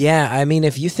 Yeah, I mean,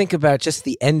 if you think about just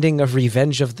the ending of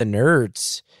Revenge of the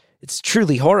Nerds, it's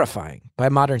truly horrifying by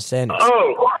modern standards.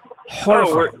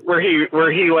 Horrifying.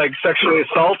 Where he like sexually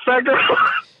assaults that girl?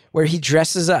 Where he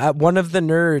dresses up one of the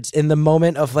nerds in the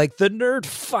moment of like, the nerd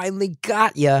finally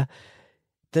got ya.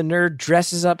 The nerd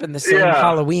dresses up in the same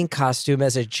Halloween costume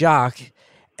as a jock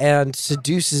and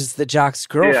seduces the jock's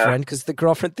girlfriend because the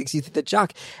girlfriend thinks he's the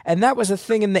jock. And that was a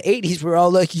thing in the 80s. We're all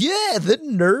like, yeah, the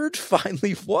nerd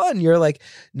finally won. You're like,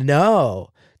 no,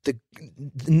 the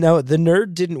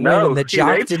nerd didn't win and the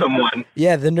jock didn't. Someone.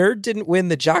 Yeah, the nerd didn't win.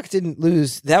 The jock didn't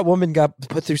lose. That woman got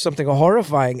put through something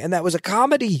horrifying. And that was a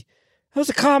comedy.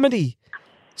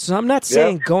 So I'm not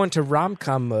saying go into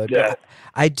rom-com mode. But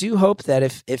I do hope that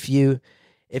if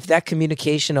that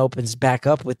communication opens back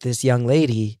up with this young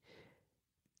lady,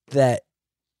 that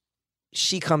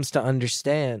she comes to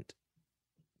understand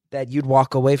that you'd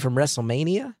walk away from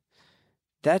WrestleMania.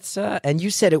 That's and you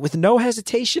said it with no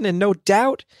hesitation and no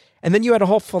doubt. And then you had a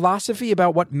whole philosophy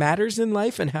about what matters in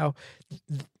life and how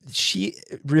she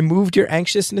removed your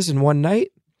anxiousness in one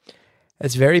night.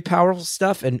 That's very powerful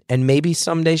stuff. And maybe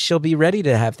someday she'll be ready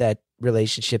to have that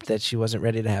relationship that she wasn't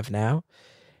ready to have now.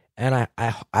 And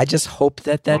I just hope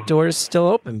that door is still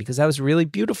open because that was really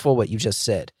beautiful what you just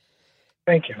said.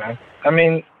 Thank you, man. I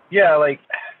mean, yeah, like,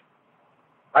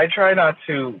 I try not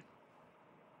to.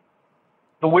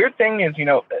 The weird thing is,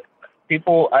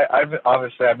 people, I've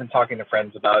been talking to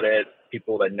friends about it,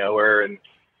 people that know her, and,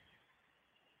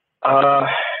 I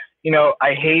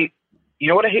hate,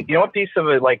 what I hate? You know what piece of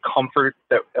it, like, comfort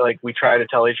that, like, we try to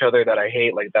tell each other that I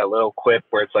hate, like, that little quip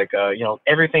where it's like,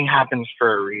 everything happens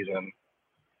for a reason.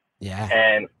 Yeah.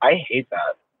 And I hate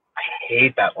that. I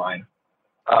hate that line.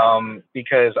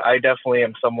 Because I definitely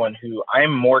am someone who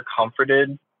I'm more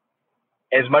comforted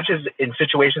as much as in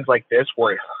situations like this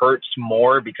where it hurts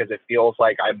more because it feels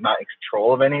like I'm not in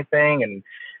control of anything and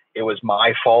it was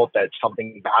my fault that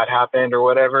something bad happened or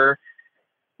whatever.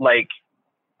 Like,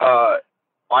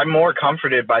 I'm more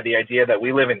comforted by the idea that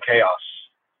we live in chaos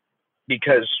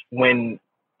because when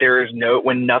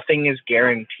nothing is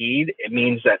guaranteed, it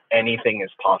means that anything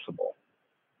is possible.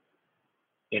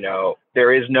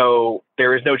 There is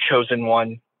no chosen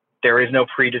one. There is no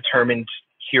predetermined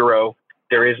hero.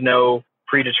 There is no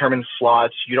predetermined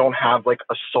slots. You don't have like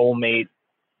a soulmate.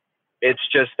 It's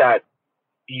just that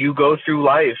you go through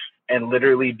life and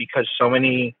literally because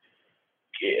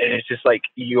it's just like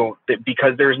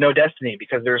because there's no destiny,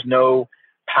 because there's no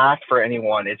path for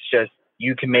anyone. It's just,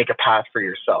 you can make a path for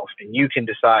yourself and you can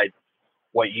decide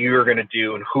what you're going to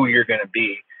do and who you're going to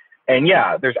be. And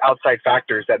yeah, there's outside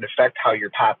factors that affect how your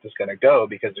path is going to go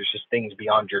because there's just things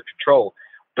beyond your control,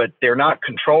 but they're not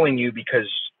controlling you because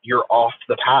you're off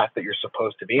the path that you're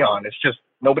supposed to be on. It's just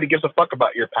nobody gives a fuck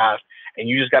about your path and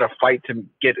you just got to fight to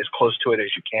get as close to it as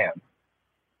you can.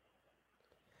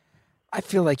 I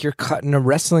feel like you're cutting a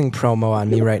wrestling promo on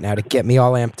me right now to get me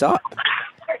all amped up.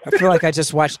 I feel like I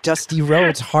just watched Dusty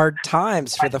Rhodes' Hard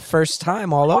Times for the first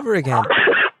time all over again.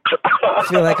 I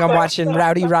feel like I'm watching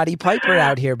Rowdy Roddy Piper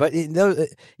out here, but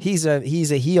he's a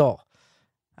heel.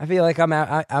 I feel like I'm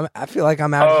out. I feel like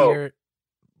I'm out here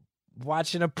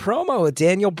watching a promo with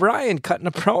Daniel Bryan cutting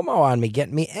a promo on me,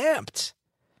 getting me amped.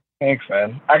 Thanks,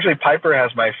 man. Actually, Piper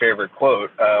has my favorite quote.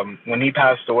 When he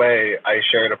passed away, I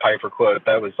shared a Piper quote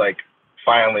that was like,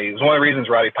 finally, it was one of the reasons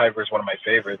Roddy Piper is one of my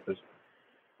favorites. Is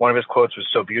one of his quotes was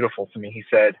so beautiful to me. He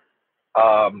said,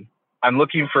 "I'm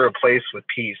looking for a place with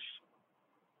peace.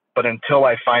 But until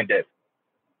I find it,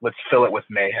 let's fill it with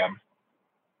mayhem."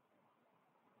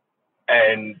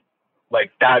 And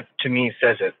like that to me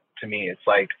says it to me. It's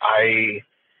like,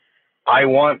 I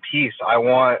want peace. I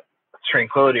want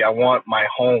tranquility. I want my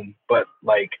home, but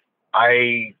like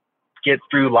I get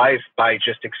through life by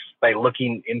just by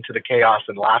looking into the chaos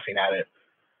and laughing at it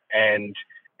and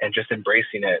just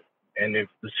embracing it. And if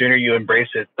the sooner you embrace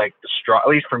it, like at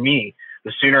least for me,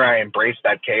 the sooner I embraced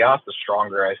that chaos, the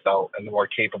stronger I felt and the more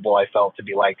capable I felt to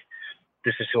be like,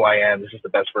 this is who I am. This is the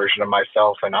best version of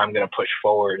myself. And I'm going to push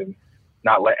forward and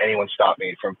not let anyone stop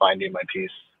me from finding my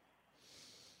peace.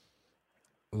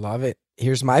 Love it.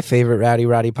 Here's my favorite Rowdy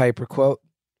Roddy Piper quote.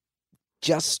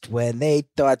 Just when they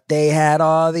thought they had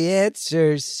all the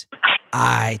answers,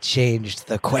 I changed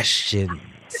the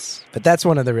questions. But that's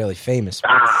one of the really famous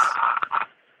ones.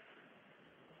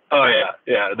 Oh,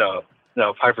 yeah.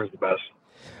 No, Piper's the best.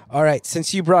 All right,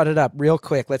 since you brought it up, real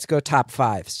quick, let's go top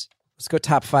fives. Let's go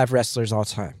top 5 wrestlers all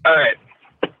time. All right.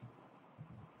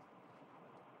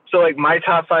 So, like, my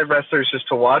top 5 wrestlers just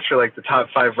to watch, or like the top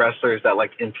 5 wrestlers that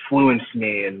like influenced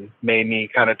me and made me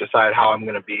kind of decide how I'm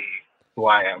going to be who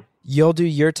I am? You'll do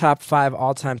your top 5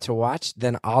 all time to watch,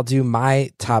 then I'll do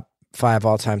my top 5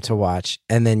 all time to watch,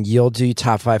 and then you'll do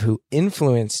top 5 who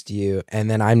influenced you, and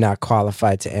then I'm not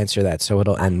qualified to answer that, so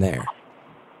it'll end there.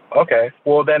 Okay.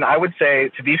 Well, then I would say,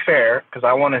 to be fair, because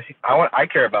I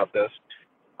care about this.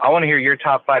 I want to hear your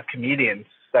top 5 comedians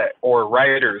or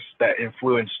writers that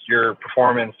influenced your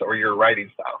performance or your writing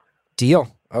style.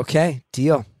 Deal. Okay.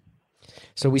 Deal.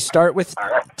 So we start with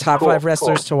top 5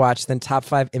 wrestlers to watch, then top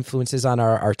 5 influences on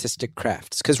our artistic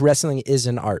crafts, because wrestling is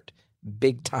an art,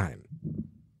 big time.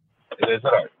 It is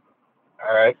an art.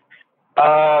 All right.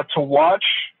 To watch,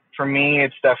 for me,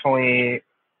 it's definitely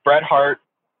Bret Hart,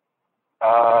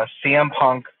 CM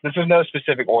Punk. This is no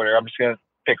specific order. I'm just going to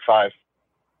pick 5.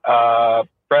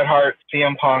 Bret Hart,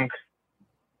 CM Punk.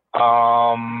 You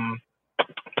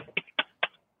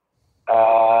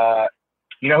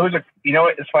know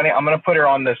what? It's funny. I'm going to put her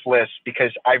on this list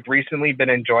because I've recently been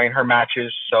enjoying her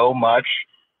matches so much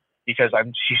because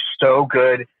she's so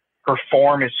good. Her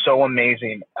form is so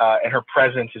amazing, and her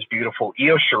presence is beautiful.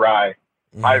 Io Shirai.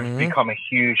 Mm-hmm. I've become a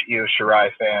huge Io Shirai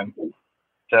fan.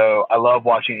 So I love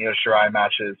watching Io Shirai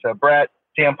matches. So Bret,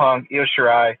 CM Punk, Io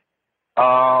Shirai.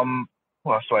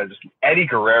 Who else do I just? Eddie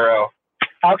Guerrero.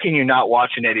 How can you not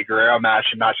watch an Eddie Guerrero match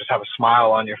and not just have a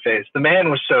smile on your face? The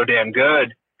man was so damn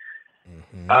good.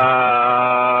 Mm-hmm.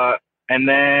 And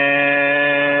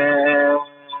then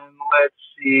let's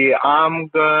see. I'm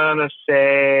gonna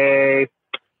say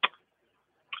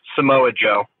Samoa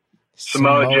Joe.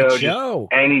 Samoa Joe.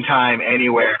 Just anytime,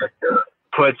 anywhere,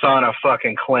 puts on a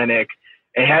fucking clinic.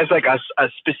 It has like a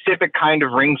specific kind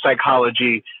of ring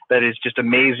psychology that is just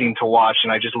amazing to watch,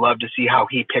 and I just love to see how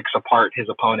he picks apart his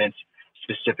opponents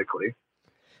specifically.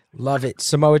 Love it.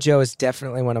 Samoa Joe is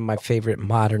definitely one of my favorite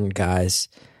modern guys.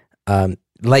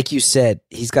 Like you said,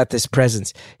 he's got this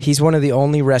presence. He's one of the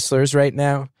only wrestlers right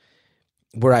now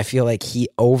where I feel like he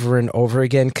over and over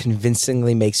again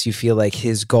convincingly makes you feel like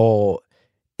his goal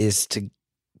is to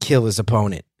kill his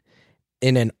opponent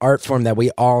in an art form that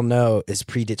we all know is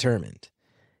predetermined.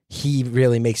 He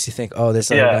really makes you think, oh,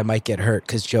 this other guy might get hurt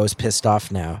because Joe's pissed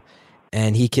off now.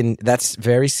 And that's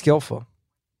very skillful.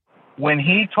 When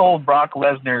he told Brock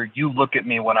Lesnar, "You look at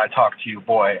me when I talk to you,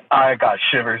 boy," I got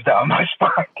shivers down my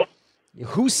spine.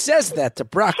 Who says that to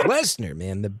Brock Lesnar,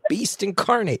 man? The beast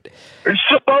incarnate.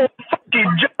 So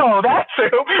fucking Joe, that's who.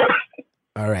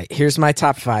 All right, here's my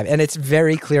top 5. And it's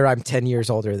very clear I'm 10 years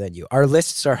older than you. Our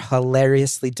lists are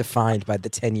hilariously defined by the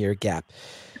 10-year gap.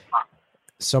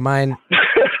 So mine,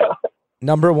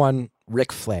 number 1,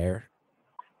 Ric Flair.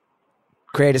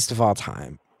 Greatest of all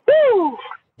time. Woo!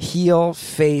 Heel,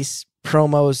 face,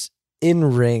 promos,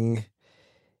 in-ring,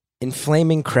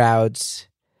 inflaming crowds,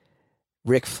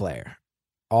 Ric Flair,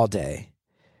 all day.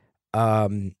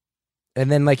 And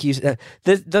then, like you said,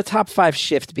 the top 5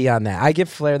 shift beyond that. I give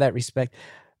Flair that respect.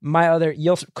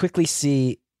 You'll quickly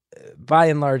see, by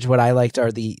and large, what I liked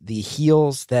are the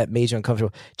heels that made you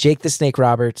uncomfortable. Jake the Snake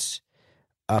Roberts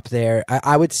up there.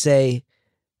 I would say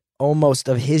almost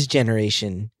of his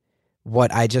generation,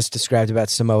 what I just described about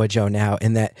Samoa Joe now,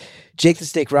 in that Jake the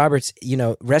Snake Roberts,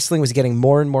 wrestling was getting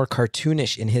more and more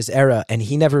cartoonish in his era, and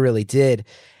he never really did.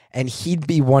 And he'd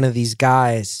be one of these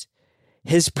guys.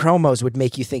 His promos would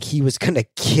make you think he was going to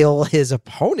kill his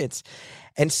opponents.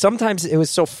 And sometimes it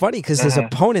was so funny because his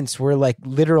opponents were like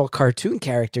literal cartoon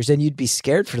characters, and you'd be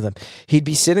scared for them. He'd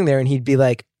be sitting there and he'd be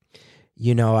like,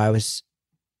 I was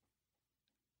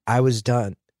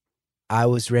done. I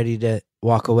was ready to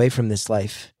walk away from this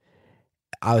life.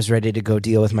 I was ready to go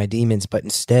deal with my demons, but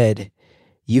instead,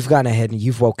 you've gone ahead and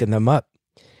you've woken them up.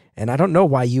 And I don't know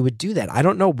why you would do that. I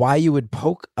don't know why you would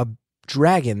poke a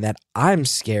dragon that I'm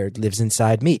scared lives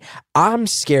inside me. I'm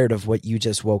scared of what you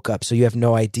just woke up, so you have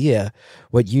no idea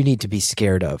what you need to be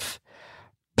scared of.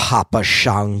 Papa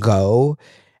Shango.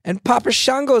 And Papa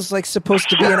Shango's like supposed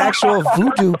to be an actual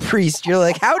voodoo priest. You're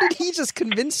like, how did he just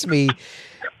convince me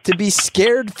to be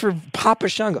scared for Papa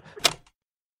Shango?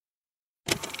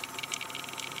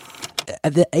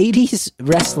 The 80s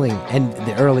wrestling and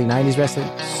the early 90s wrestling,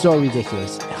 so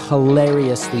ridiculous.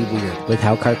 Hilariously weird with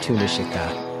how cartoonish it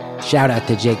got. Shout out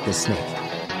to Jake the Snake.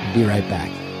 Be right back.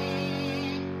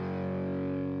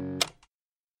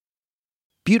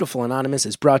 Beautiful Anonymous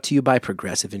is brought to you by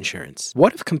Progressive Insurance.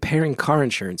 What if comparing car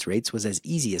insurance rates was as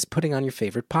easy as putting on your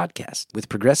favorite podcast? With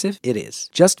Progressive, it is.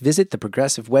 Just visit the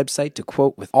Progressive website to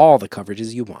quote with all the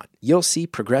coverages you want. You'll see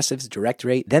Progressive's direct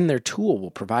rate, then their tool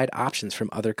will provide options from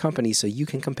other companies so you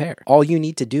can compare. All you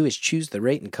need to do is choose the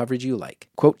rate and coverage you like.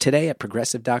 Quote today at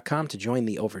Progressive.com to join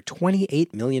the over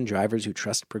 28 million drivers who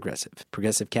trust Progressive.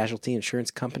 Progressive Casualty Insurance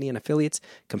Company and Affiliates.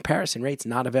 Comparison rates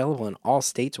not available in all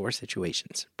states or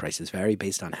situations. Prices vary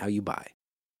based on how you buy.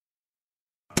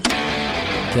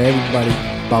 Okay,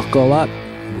 everybody, buckle up.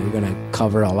 We're going to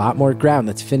cover a lot more ground.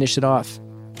 Let's finish it off.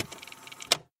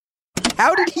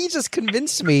 How did he just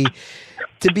convince me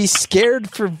to be scared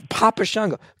for Papa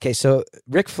Shango? Okay, so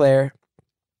Ric Flair,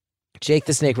 Jake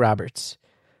the Snake Roberts.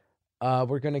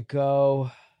 We're going to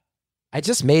go... I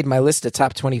just made my list of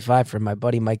top 25 from my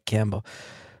buddy Mike Campbell.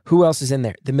 Who else is in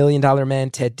there? The $1 Million Man,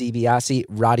 Ted DiBiase,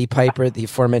 Roddy Piper, the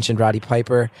aforementioned Roddy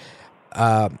Piper.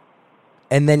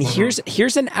 And then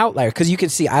here's an outlier, because you can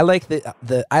see I like the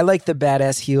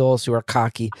badass heels who are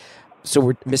cocky.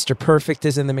 So Mr. Perfect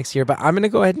is in the mix here, but I'm going to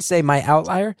go ahead and say my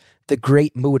outlier, the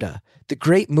Great Muta. The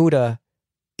Great Muta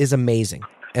is amazing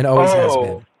and always has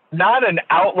been. Not an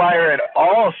outlier at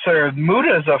all, sir.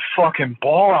 Muta's a fucking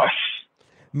boss.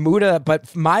 Muta,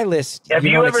 but my list,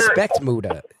 you don't expect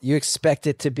Muta. You expect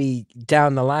it to be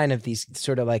down the line of these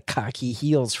sort of like cocky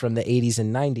heels from the 80s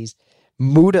and 90s.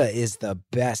 Muta is the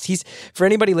best. For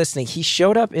anybody listening, he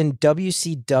showed up in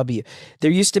WCW.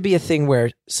 There used to be a thing where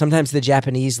sometimes the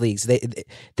Japanese leagues,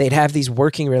 they'd have these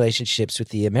working relationships with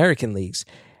the American leagues,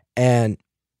 and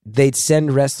they'd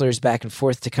send wrestlers back and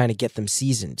forth to kind of get them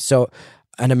seasoned. So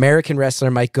an American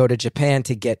wrestler might go to Japan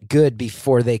to get good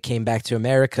before they came back to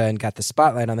America and got the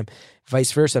spotlight on them.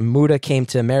 Vice versa. Muta came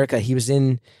to America. He was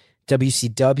in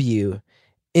WCW.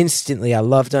 Instantly, I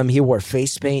loved him. He wore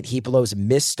face paint. He blows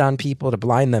mist on people to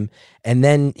blind them. And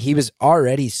then he was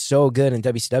already so good in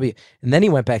WCW. And then he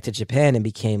went back to Japan and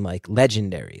became like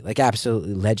legendary, like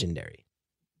absolutely legendary.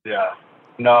 Yeah.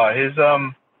 No, his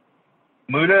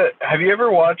Muta, have you ever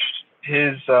watched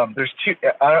his there's two,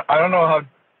 I don't know how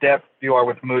depth you are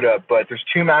with Muta, but there's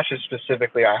two matches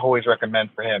specifically I always recommend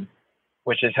for him,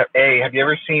 which is have you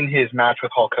ever seen his match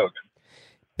with Hulk Hogan?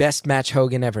 Best match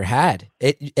Hogan ever had.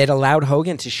 It allowed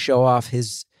Hogan to show off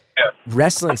his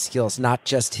wrestling skills, not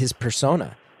just his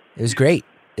persona. It was great.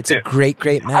 It's a great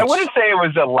match. I wouldn't say it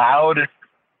was allowed. It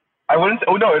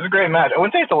was a great match. I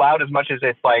wouldn't say it's allowed as much as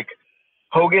it's like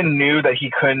Hogan knew that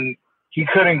he couldn't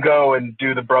go and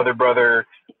do the brother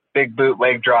big boot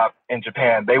leg drop in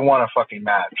Japan. They won a fucking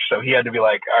match. So he had to be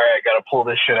like, all right, I got to pull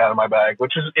this shit out of my bag,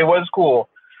 it was cool.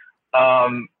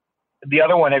 The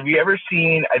other one, have you ever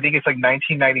seen, I think it's like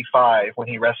 1995 when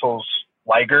he wrestles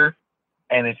Liger,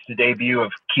 and it's the debut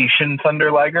of Keishan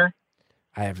Thunder Liger?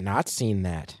 I have not seen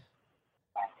that.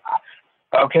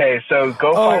 Okay, so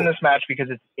go find this match because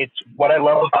it's what I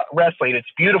love about wrestling. It's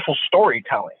beautiful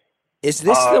storytelling. Is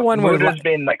this the one where Muta's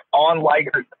been like on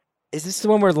Liger? Is this the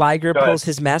one where Liger pulls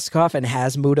his mask off and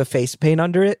has Muta face paint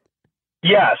under it?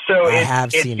 Yeah, so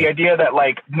it's the idea that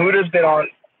like Muta's been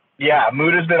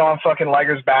on fucking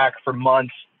Liger's back for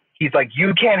months. He's like,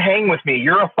 you can't hang with me.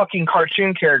 You're a fucking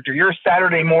cartoon character. You're a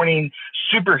Saturday morning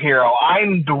superhero.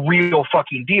 I'm the real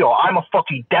fucking deal. I'm a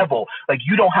fucking devil. Like,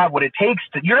 you don't have what it takes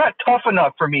you're not tough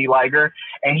enough for me, Liger.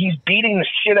 And he's beating the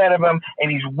shit out of him,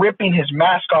 and he's ripping his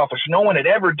mask off, which no one had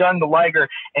ever done to Liger.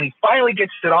 And he finally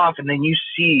gets it off, and then you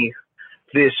see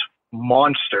this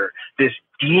monster, this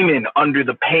demon under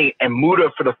the paint, and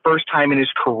Muta, for the first time in his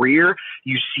career,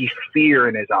 you see fear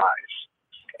in his eyes.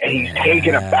 And he's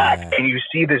taken aback, and you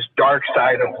see this dark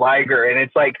side of Liger. And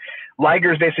it's like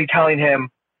Liger's basically telling him,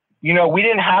 you know, we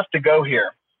didn't have to go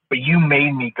here, but you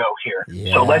made me go here.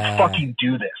 Yeah. So let's fucking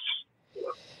do this.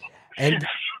 And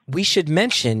we should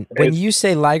mention, when you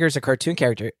say Liger's a cartoon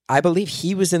character, I believe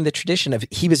he was in the tradition of,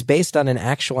 he was based on an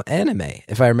actual anime,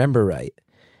 if I remember right.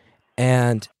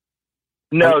 And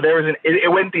no,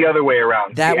 it went the other way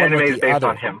around. The anime is based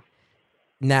on him.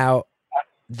 Now,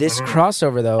 this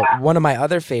crossover, though, one of my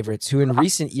other favorites, who in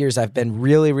recent years I've been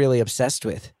really, really obsessed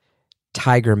with,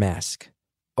 Tiger Mask.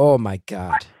 Oh, my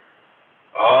God.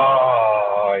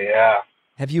 Oh, yeah.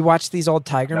 Have you watched these old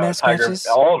Tiger Mask matches?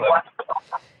 All of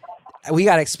them. We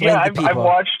got to explain to people. I've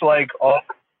watched, like, all...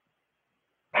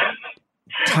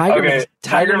 Tiger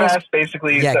Mask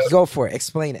basically... Yeah, go for it.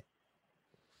 Explain it.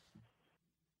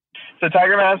 So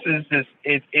Tiger Mask is this.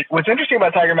 What's interesting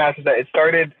about Tiger Mask is that it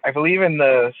started, I believe, in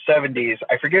the 70s.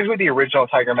 I forget who the original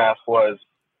Tiger Mask was,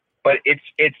 but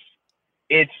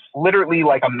it's literally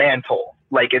like a mantle.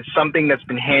 Like, it's something that's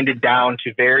been handed down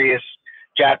to various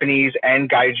Japanese and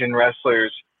Gaijin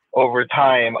wrestlers over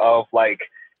time. Of like,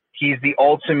 he's the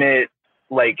ultimate,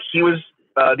 like, he was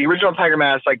the original Tiger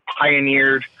Mask, like,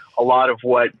 pioneered a lot of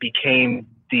what became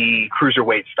the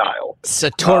cruiserweight style.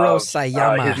 Satoru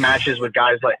Sayama. His matches with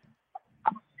guys like,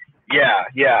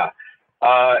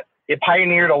 it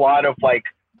pioneered a lot of, like,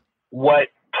 what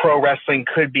pro wrestling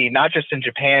could be, not just in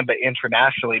Japan, but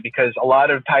internationally, because a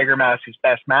lot of Tiger Mask's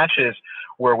best matches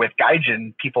were with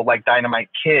Gaijin, people like Dynamite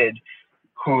Kid,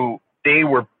 who they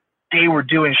were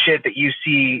doing shit that you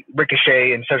see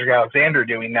Ricochet and Cedric Alexander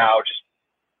doing now, just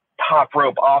top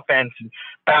rope offense and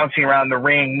bouncing around the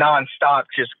ring nonstop,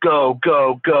 just go,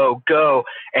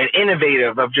 and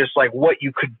innovative of just like what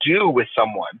you could do with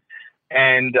someone.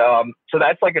 And so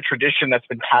that's like a tradition that's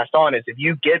been passed on, is if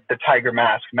you get the Tiger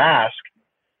Mask,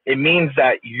 it means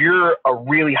that you're a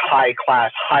really high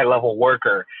class, high level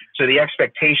worker. So the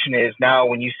expectation is now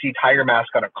when you see Tiger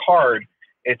Mask on a card,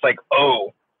 it's like,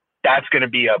 oh, that's going to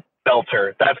be a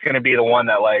belter. That's going to be the one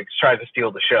that like tries to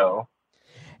steal the show.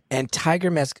 And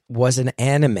Tiger Mask was an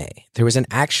anime. There was an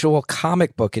actual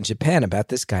comic book in Japan about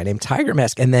this guy named Tiger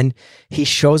Mask. And then he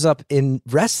shows up in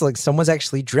wrestling. Someone's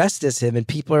actually dressed as him. And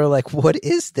people are like, what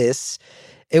is this?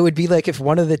 It would be like if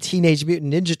one of the Teenage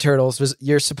Mutant Ninja Turtles was,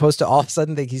 you're supposed to all of a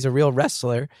sudden think he's a real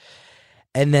wrestler.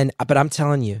 And then, but I'm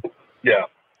telling you, yeah,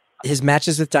 his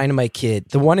matches with Dynamite Kid,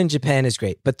 the one in Japan is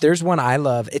great, but there's one I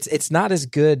love. It's not as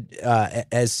good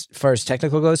as far as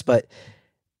technical goes, but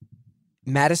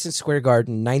Madison Square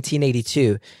Garden,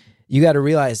 1982, you got to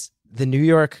realize the New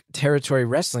York territory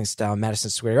wrestling style in Madison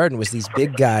Square Garden was these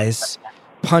big guys,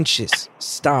 punches,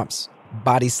 stomps,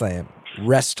 body slam,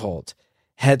 rest hold,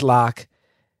 headlock,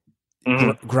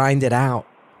 grind it out.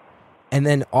 And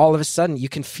then all of a sudden you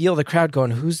can feel the crowd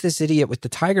going, who's this idiot with the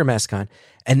Tiger Mask on?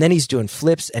 And then he's doing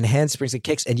flips and handsprings and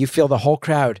kicks, and you feel the whole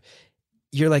crowd.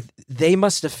 You're like, they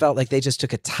must have felt like they just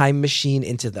took a time machine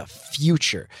into the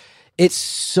future. It's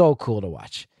so cool to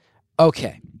watch.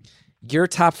 Okay, your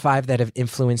top 5 that have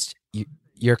influenced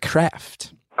your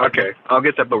craft. Okay, I'll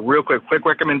get that, but real quick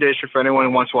recommendation for anyone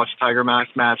who wants to watch a Tiger Mask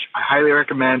match. I highly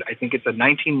recommend. I think it's a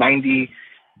 1990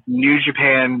 New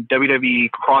Japan WWE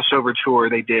crossover tour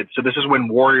they did. So this is when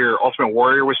Ultimate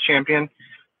Warrior was champion.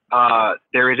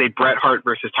 There is a Bret Hart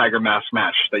versus Tiger Mask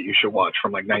match that you should watch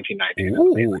from like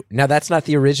 1990. Ooh, now that's not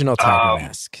the original Tiger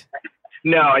Mask.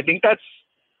 No, I think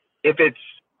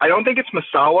I don't think it's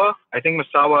Misawa. I think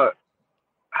Misawa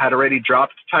had already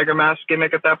dropped the Tiger Mask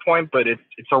gimmick at that point, but it's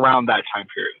around that time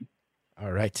period.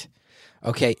 All right.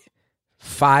 Okay.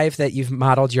 5 that you've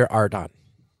modeled your art on.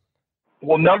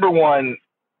 Well, number 1,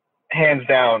 hands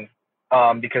down,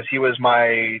 because he was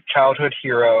my childhood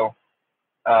hero,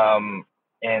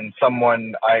 and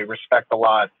someone I respect a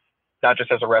lot, not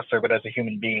just as a wrestler, but as a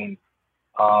human being,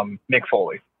 Mick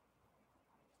Foley.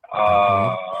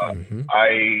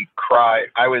 I cried.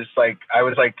 I was like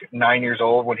 9 years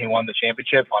old when he won the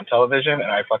championship on television, and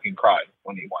I fucking cried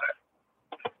when he won it.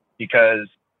 Because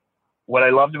what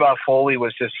I loved about Foley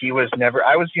was just I was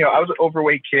an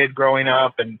overweight kid growing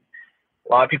up, and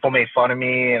a lot of people made fun of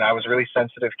me, and I was a really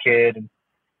sensitive kid, and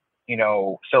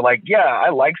so like, yeah,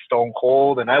 I like Stone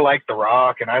Cold, and I like The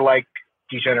Rock, and I like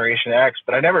D-Generation X,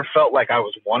 but I never felt like I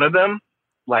was one of them.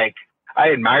 Like,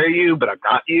 I admire you, but I'm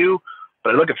not you.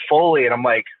 But I look at Foley and I'm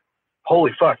like,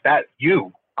 holy fuck, I'm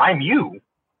you.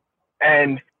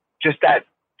 And just that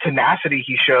tenacity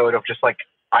he showed of just like,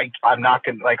 I'm not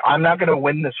gonna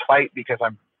win this fight because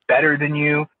I'm better than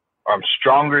you, or I'm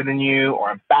stronger than you, or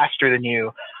I'm faster than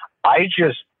you.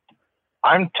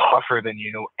 I'm tougher than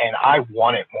you, and I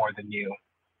want it more than you.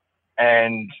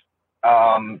 And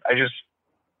I just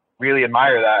really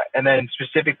admire that. And then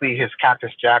specifically his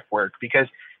Cactus Jack work, because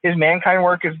his Mankind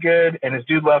work is good, and his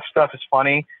Dude Love stuff is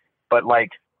funny. But like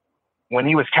when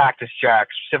he was Cactus Jack,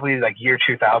 specifically like year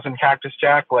 2000 Cactus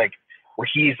Jack, like where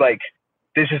he's like,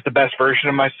 this is the best version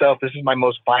of myself. This is my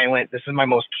most violent. This is my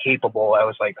most capable. I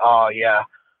was like, oh yeah.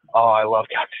 Oh, I love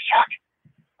Cactus Jack.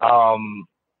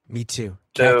 Me too.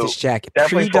 So Cactus Jack.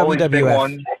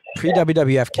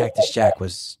 Pre-WWF Cactus Jack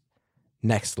was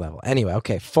next level. Anyway,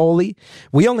 okay, Foley.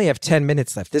 We only have 10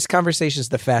 minutes left. This conversation is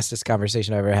the fastest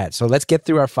conversation I've ever had. So let's get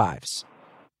through our 5s.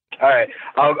 All right.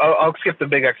 I'll skip the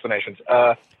big explanations.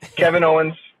 Kevin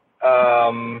Owens.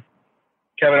 Bull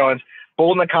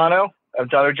Nakano,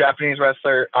 another Japanese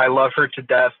wrestler. I love her to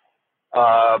death.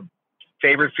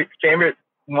 Favorite,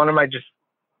 one of my just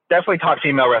definitely top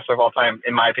female wrestler of all time,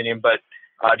 in my opinion, but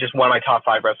just one of my top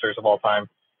 5 wrestlers of all time.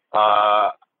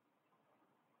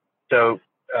 So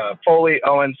Foley,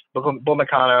 Owens, Bull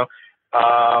Nakano.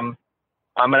 I'm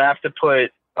going to have to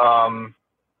put, I'm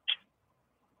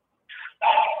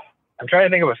trying to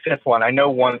think of a 5th one. I know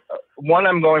one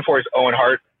I'm going for is Owen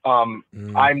Hart. I'm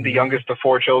the youngest of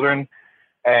 4 children.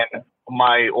 and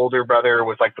my older brother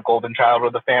was like the golden child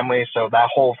of the family. So that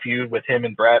whole feud with him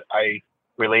and Brett, I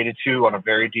related to on a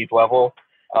very deep level.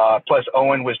 Plus,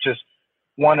 Owen was just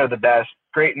one of the best.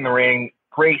 Great in the ring,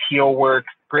 great heel work,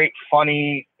 great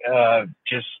funny. I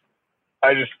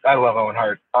love Owen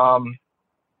Hart.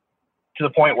 To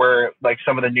the point where like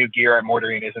some of the new gear I'm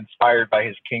ordering is inspired by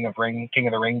his King of the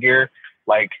Ring gear.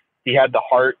 Like he had the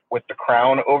heart with the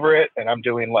crown over it, and I'm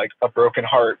doing like a broken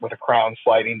heart with a crown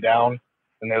sliding down,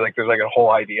 and there's like a whole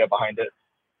idea behind it.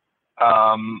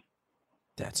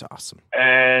 That's awesome.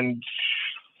 And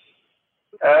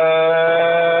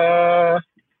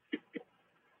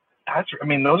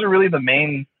those are really the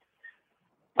main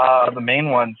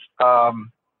ones.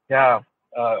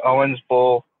 Owen's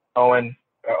Bull, Owen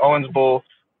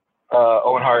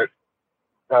Hart,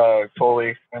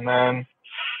 Foley, and then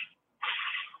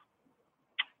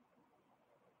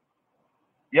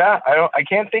I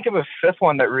can't think of a fifth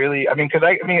one that really. Because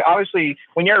obviously,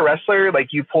 when you're a wrestler,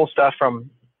 like you pull stuff from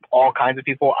all kinds of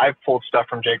people. I've pulled stuff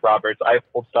from Jake Roberts. I've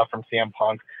pulled stuff from CM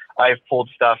Punk. I've pulled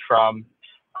stuff from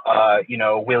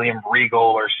William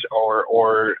Regal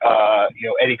or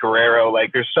Eddie Guerrero.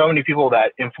 Like there's so many people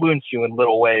that influence you in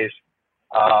little ways.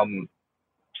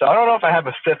 So I don't know if I have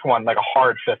a fifth one, like a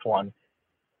hard fifth one,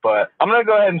 but I'm going to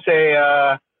go ahead and say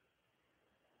a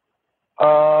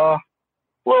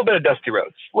little bit of Dusty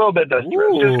Rhodes,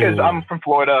 just because I'm from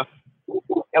Florida.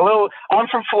 I'm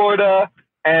from Florida,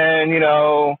 and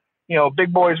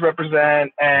big boys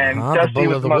represent, and Dusty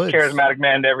was the most charismatic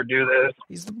man to ever do this.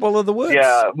 He's the bull of the woods.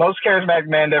 Yeah, most charismatic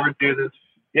man to ever do this.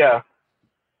 Yeah.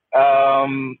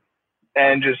 And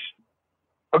just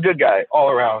a good guy all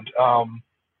around.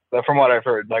 From what I've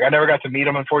heard, like I never got to meet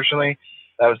him, unfortunately.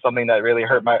 That was something that really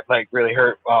hurt that I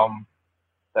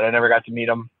never got to meet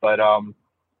him. But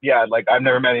like I've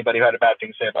never met anybody who had a bad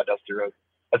thing to say about Dusty Rhodes,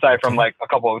 aside from like a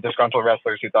couple of disgruntled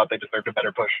wrestlers who thought they deserved a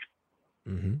better push.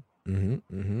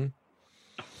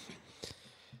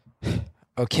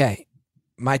 Okay,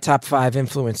 my top 5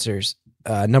 influencers.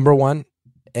 Number 1,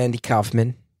 Andy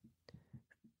Kaufman.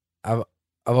 I've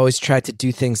always tried to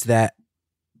do things that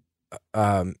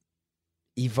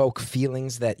evoke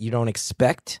feelings that you don't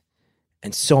expect,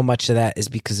 and so much of that is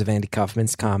because of Andy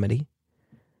Kaufman's comedy.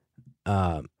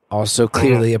 Also,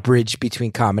 clearly a bridge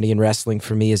between comedy and wrestling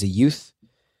for me as a youth.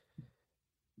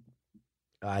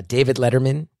 David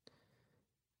Letterman,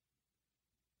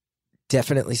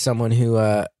 definitely someone who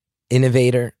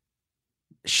innovator,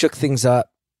 shook things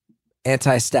up,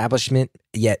 anti-establishment,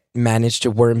 yet managed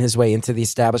to worm his way into the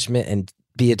establishment and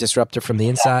be a disruptor from the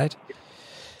inside.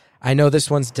 I know this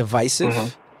one's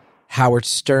divisive. Howard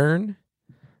Stern.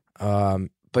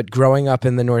 But growing up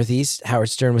in the Northeast, Howard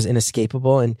Stern was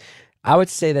inescapable. And I would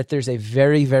say that there's a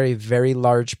very, very, very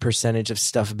large percentage of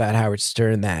stuff about Howard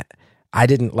Stern that I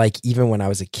didn't like even when I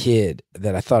was a kid,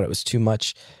 that I thought it was too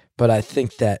much. But I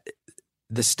think that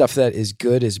the stuff that is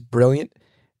good is brilliant.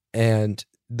 And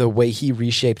the way he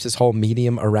reshaped his whole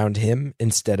medium around him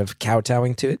instead of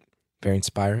kowtowing to it, very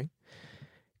inspiring.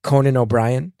 Conan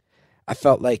O'Brien. I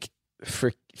felt like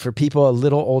for people a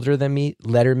little older than me,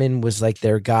 Letterman was like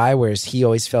their guy, whereas he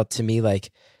always felt to me like,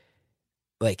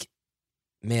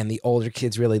 man, the older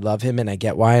kids really love him, and I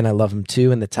get why, and I love him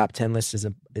too. And the top 10 list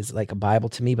is like a Bible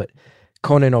to me, but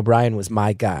Conan O'Brien was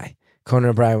my guy.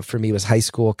 Conan O'Brien for me was high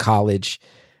school, college,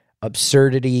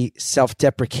 absurdity,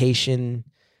 self-deprecation,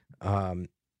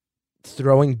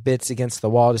 throwing bits against the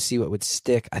wall to see what would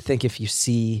stick. I think if you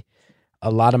see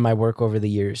a lot of my work over the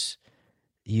years,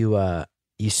 you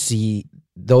see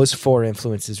those 4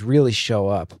 influences really show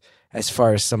up as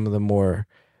far as some of the more,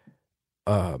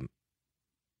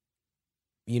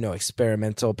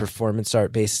 experimental performance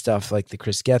art based stuff like the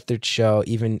Chris Gethard show.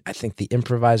 Even I think the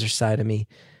improviser side of me,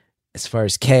 as far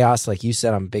as chaos, like you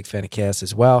said, I'm a big fan of chaos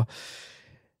as well.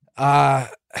 I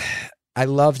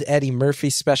loved Eddie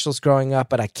Murphy's specials growing up,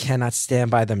 but I cannot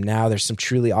stand by them now. There's some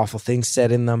truly awful things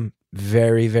said in them.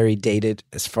 Very, very dated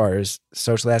as far as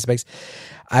social aspects.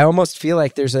 I almost feel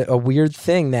like there's a weird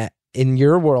thing that in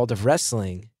your world of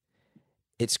wrestling,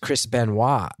 it's Chris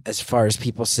Benoit as far as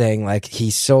people saying like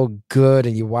he's so good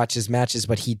and you watch his matches,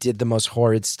 but he did the most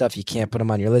horrid stuff. You can't put him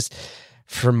on your list.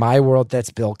 For my world, that's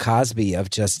Bill Cosby, of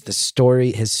just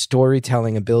his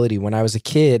storytelling ability. When I was a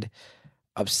kid,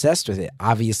 obsessed with it.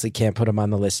 Obviously can't put him on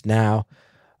the list now.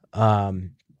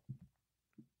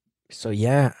 So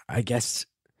yeah, I guess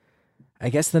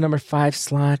the number 5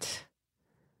 slot,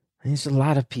 there's a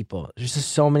lot of people. There's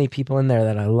just so many people in there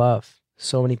that I love.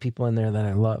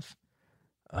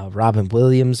 Robin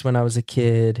Williams when I was a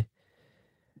kid.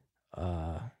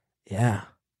 Yeah.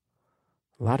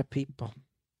 A lot of people.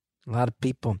 A lot of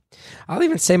people. I'll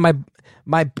even say my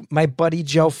buddy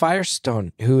Joe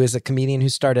Firestone, who is a comedian who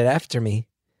started after me,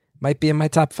 might be in my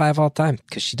top 5 all time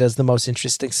because she does the most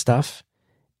interesting stuff,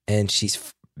 and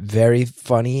she's very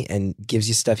funny and gives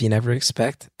you stuff you never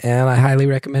expect. And I highly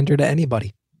recommend her to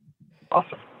anybody.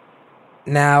 Awesome.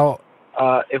 Now,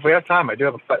 if we have time, I do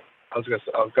have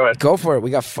go ahead. Go for it.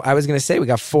 I was going to say we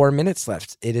got 4 minutes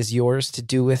left. It is yours to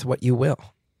do with what you will.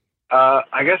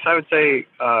 I guess I would say,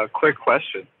 quick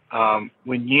question.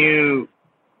 When you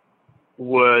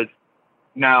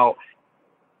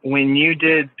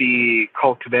did the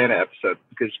Colt Cabana episode,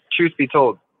 because truth be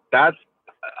told, that's,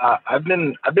 I've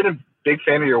been a big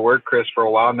fan of your work, Chris, for a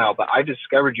while now, but I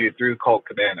discovered you through Colt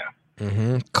Cabana.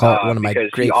 Mm-hmm. Colt, one of my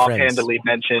great he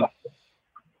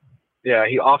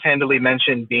offhandedly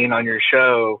mentioned being on your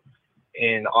show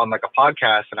on like a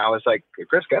podcast, and I was like,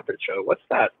 Chris Gethard show, what's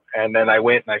that? And then I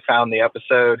went and I found the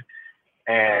episode,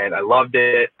 and I loved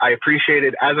it. I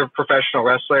appreciated, as a professional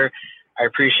wrestler, I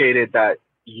appreciated that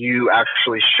you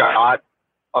actually shot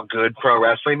a good pro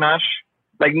wrestling match.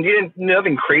 Like,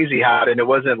 nothing crazy happened. It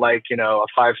wasn't like, a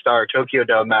 5-star Tokyo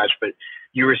Dome match, but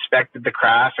you respected the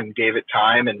craft and gave it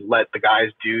time and let the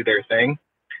guys do their thing.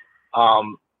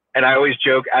 And I always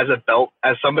joke, as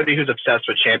somebody who's obsessed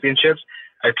with championships,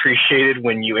 I appreciated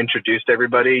when you introduced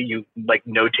everybody, you like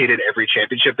notated every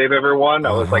championship they've ever won.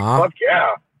 I was like, fuck yeah.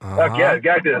 Fuck yeah, the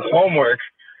guy did his homework.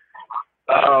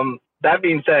 That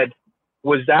being said,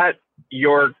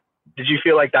 did you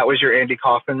feel like that was your Andy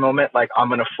Kaufman moment? Like, I'm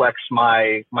going to flex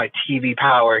my TV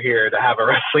power here to have a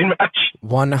wrestling match?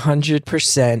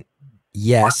 100%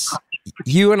 yes.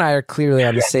 You and I are clearly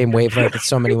on the same wavelength in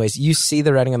so many ways. You see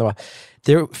the writing on the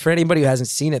wall. For anybody who hasn't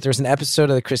seen it, there's an episode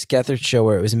of the Chris Gethard show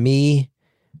where it was me,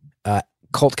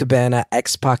 Colt Cabana,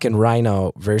 X-Pac, and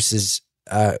Rhino versus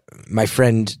my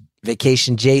friend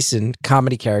Vacation Jason,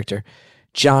 comedy character,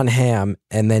 John Hamm,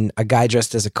 and then a guy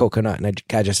dressed as a coconut and a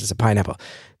guy dressed as a pineapple.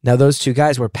 Now, those two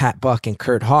guys were Pat Buck and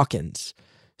Kurt Hawkins.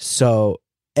 So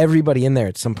everybody in there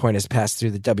at some point has passed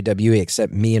through the WWE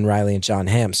except me and Riley and John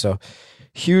Hamm. So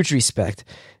huge respect.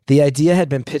 The idea had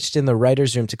been pitched in the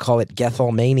writer's room to call it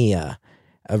Gethelmania,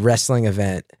 a wrestling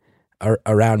event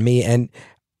around me. And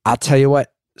I'll tell you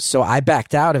what, so I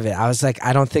backed out of it. I was like,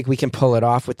 I don't think we can pull it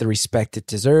off with the respect it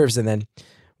deserves. And then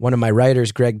one of my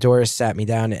writers, Greg Doris, sat me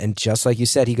down, and just like you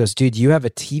said, he goes, dude, you have a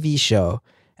TV show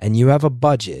and you have a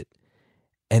budget,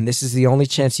 and this is the only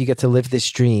chance you get to live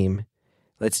this dream.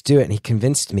 Let's do it. And he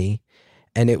convinced me,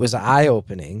 and it was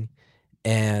eye-opening,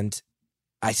 and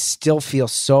I still feel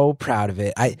so proud of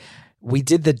it. We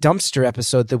did the dumpster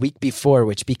episode the week before,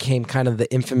 which became kind of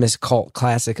the infamous cult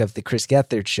classic of the Chris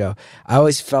Gethard show. I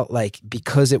always felt like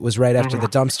because it was right after the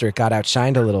dumpster, it got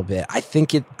outshined a little bit. I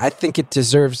think it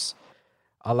deserves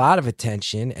a lot of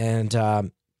attention.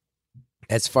 And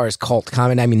as far as cult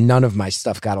comment, I mean, none of my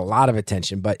stuff got a lot of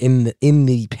attention, but in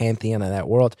the pantheon of that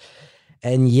world.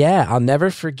 And yeah, I'll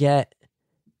never forget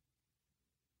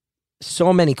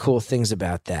so many cool things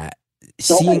about that.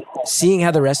 Seeing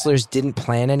how the wrestlers didn't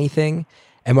plan anything,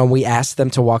 and when we asked them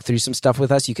to walk through some stuff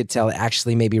with us, you could tell it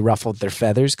actually maybe ruffled their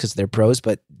feathers because they're pros,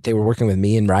 but they were working with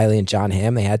me and Riley and John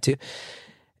Hamm. They had to.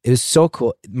 It was so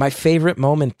cool. My favorite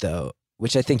moment, though,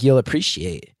 which I think you'll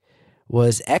appreciate,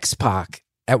 was X-Pac.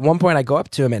 At one point, I go up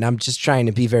to him, and I'm just trying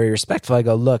to be very respectful. I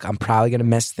go, look, I'm probably going to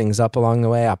mess things up along the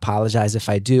way. I apologize if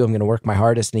I do. I'm going to work my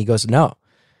hardest. And he goes, no,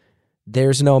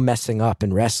 there's no messing up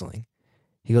in wrestling.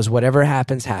 He goes, whatever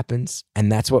happens, happens,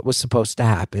 and that's what was supposed to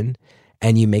happen,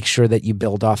 and you make sure that you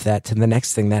build off that to the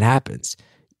next thing that happens.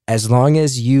 As long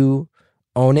as you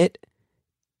own it,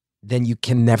 then you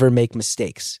can never make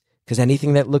mistakes, because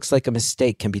anything that looks like a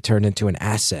mistake can be turned into an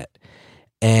asset.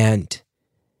 And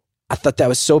I thought that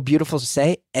was so beautiful to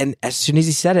say, and as soon as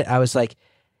he said it, I was like,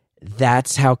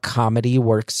 that's how comedy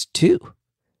works too.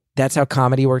 That's how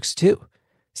comedy works too.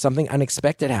 Something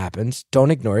unexpected happens,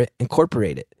 don't ignore it,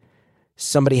 incorporate it.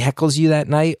 Somebody heckles you that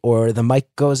night, or the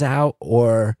mic goes out,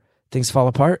 or things fall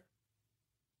apart,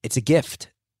 it's a gift.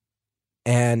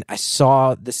 And I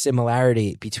saw the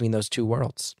similarity between those two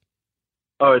worlds.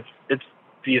 Oh, it's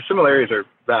the similarities are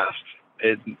vast.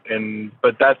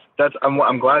 But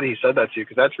I'm glad he said that to you,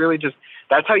 because that's really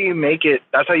that's how you make it.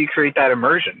 That's how you create that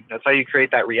immersion. That's how you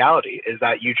create that reality, is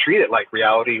that you treat it like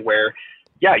reality where,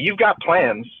 yeah, you've got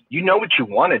plans. You know what you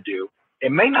want to do.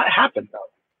 It may not happen though,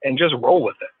 and just roll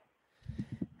with it.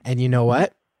 And you know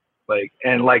what? We're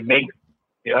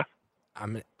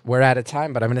out of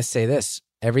time, but I'm going to say this.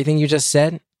 Everything you just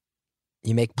said,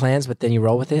 you make plans, but then you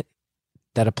roll with it.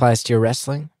 That applies to your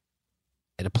wrestling.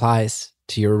 It applies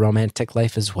to your romantic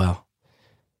life as well.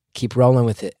 Keep rolling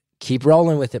with it. Keep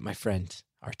rolling with it, my friend.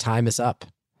 Our time is up.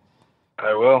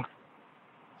 I will.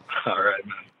 All right,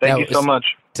 man. Thank you so much.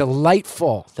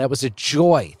 Delightful. That was a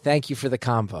joy. Thank you for the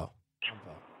convo.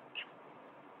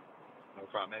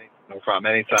 No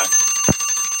problem. Anytime.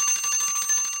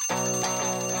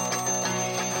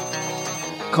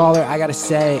 Caller, I gotta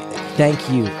say, thank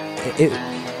you.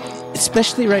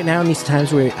 Especially right now in these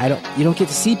times where you don't get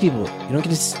to see people, you don't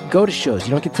get to go to shows,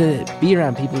 you don't get to be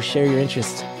around people who share your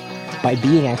interests. By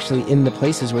being actually in the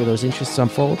places where those interests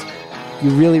unfold, you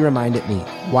really reminded me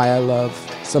why I love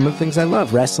some of the things I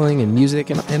love, wrestling and music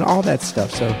and all that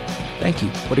stuff. So thank you.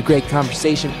 What a great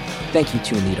conversation. Thank you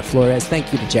to Anita Flores.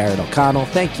 Thank you to Jared O'Connell.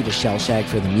 Thank you to Shellshag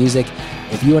for the music.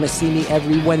 If you want to see me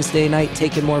every Wednesday night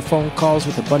taking more phone calls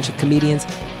with a bunch of comedians,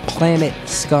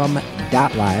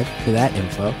 planetscum.live for that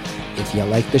info. If you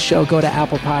like the show, go to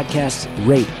Apple Podcasts,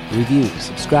 rate, review,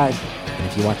 subscribe. And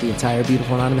if you want the entire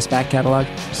Beautiful Anonymous back catalog,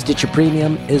 Stitcher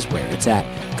Premium is where it's at.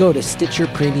 Go to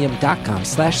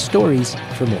stitcherpremium.com/stories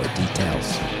for more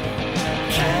details.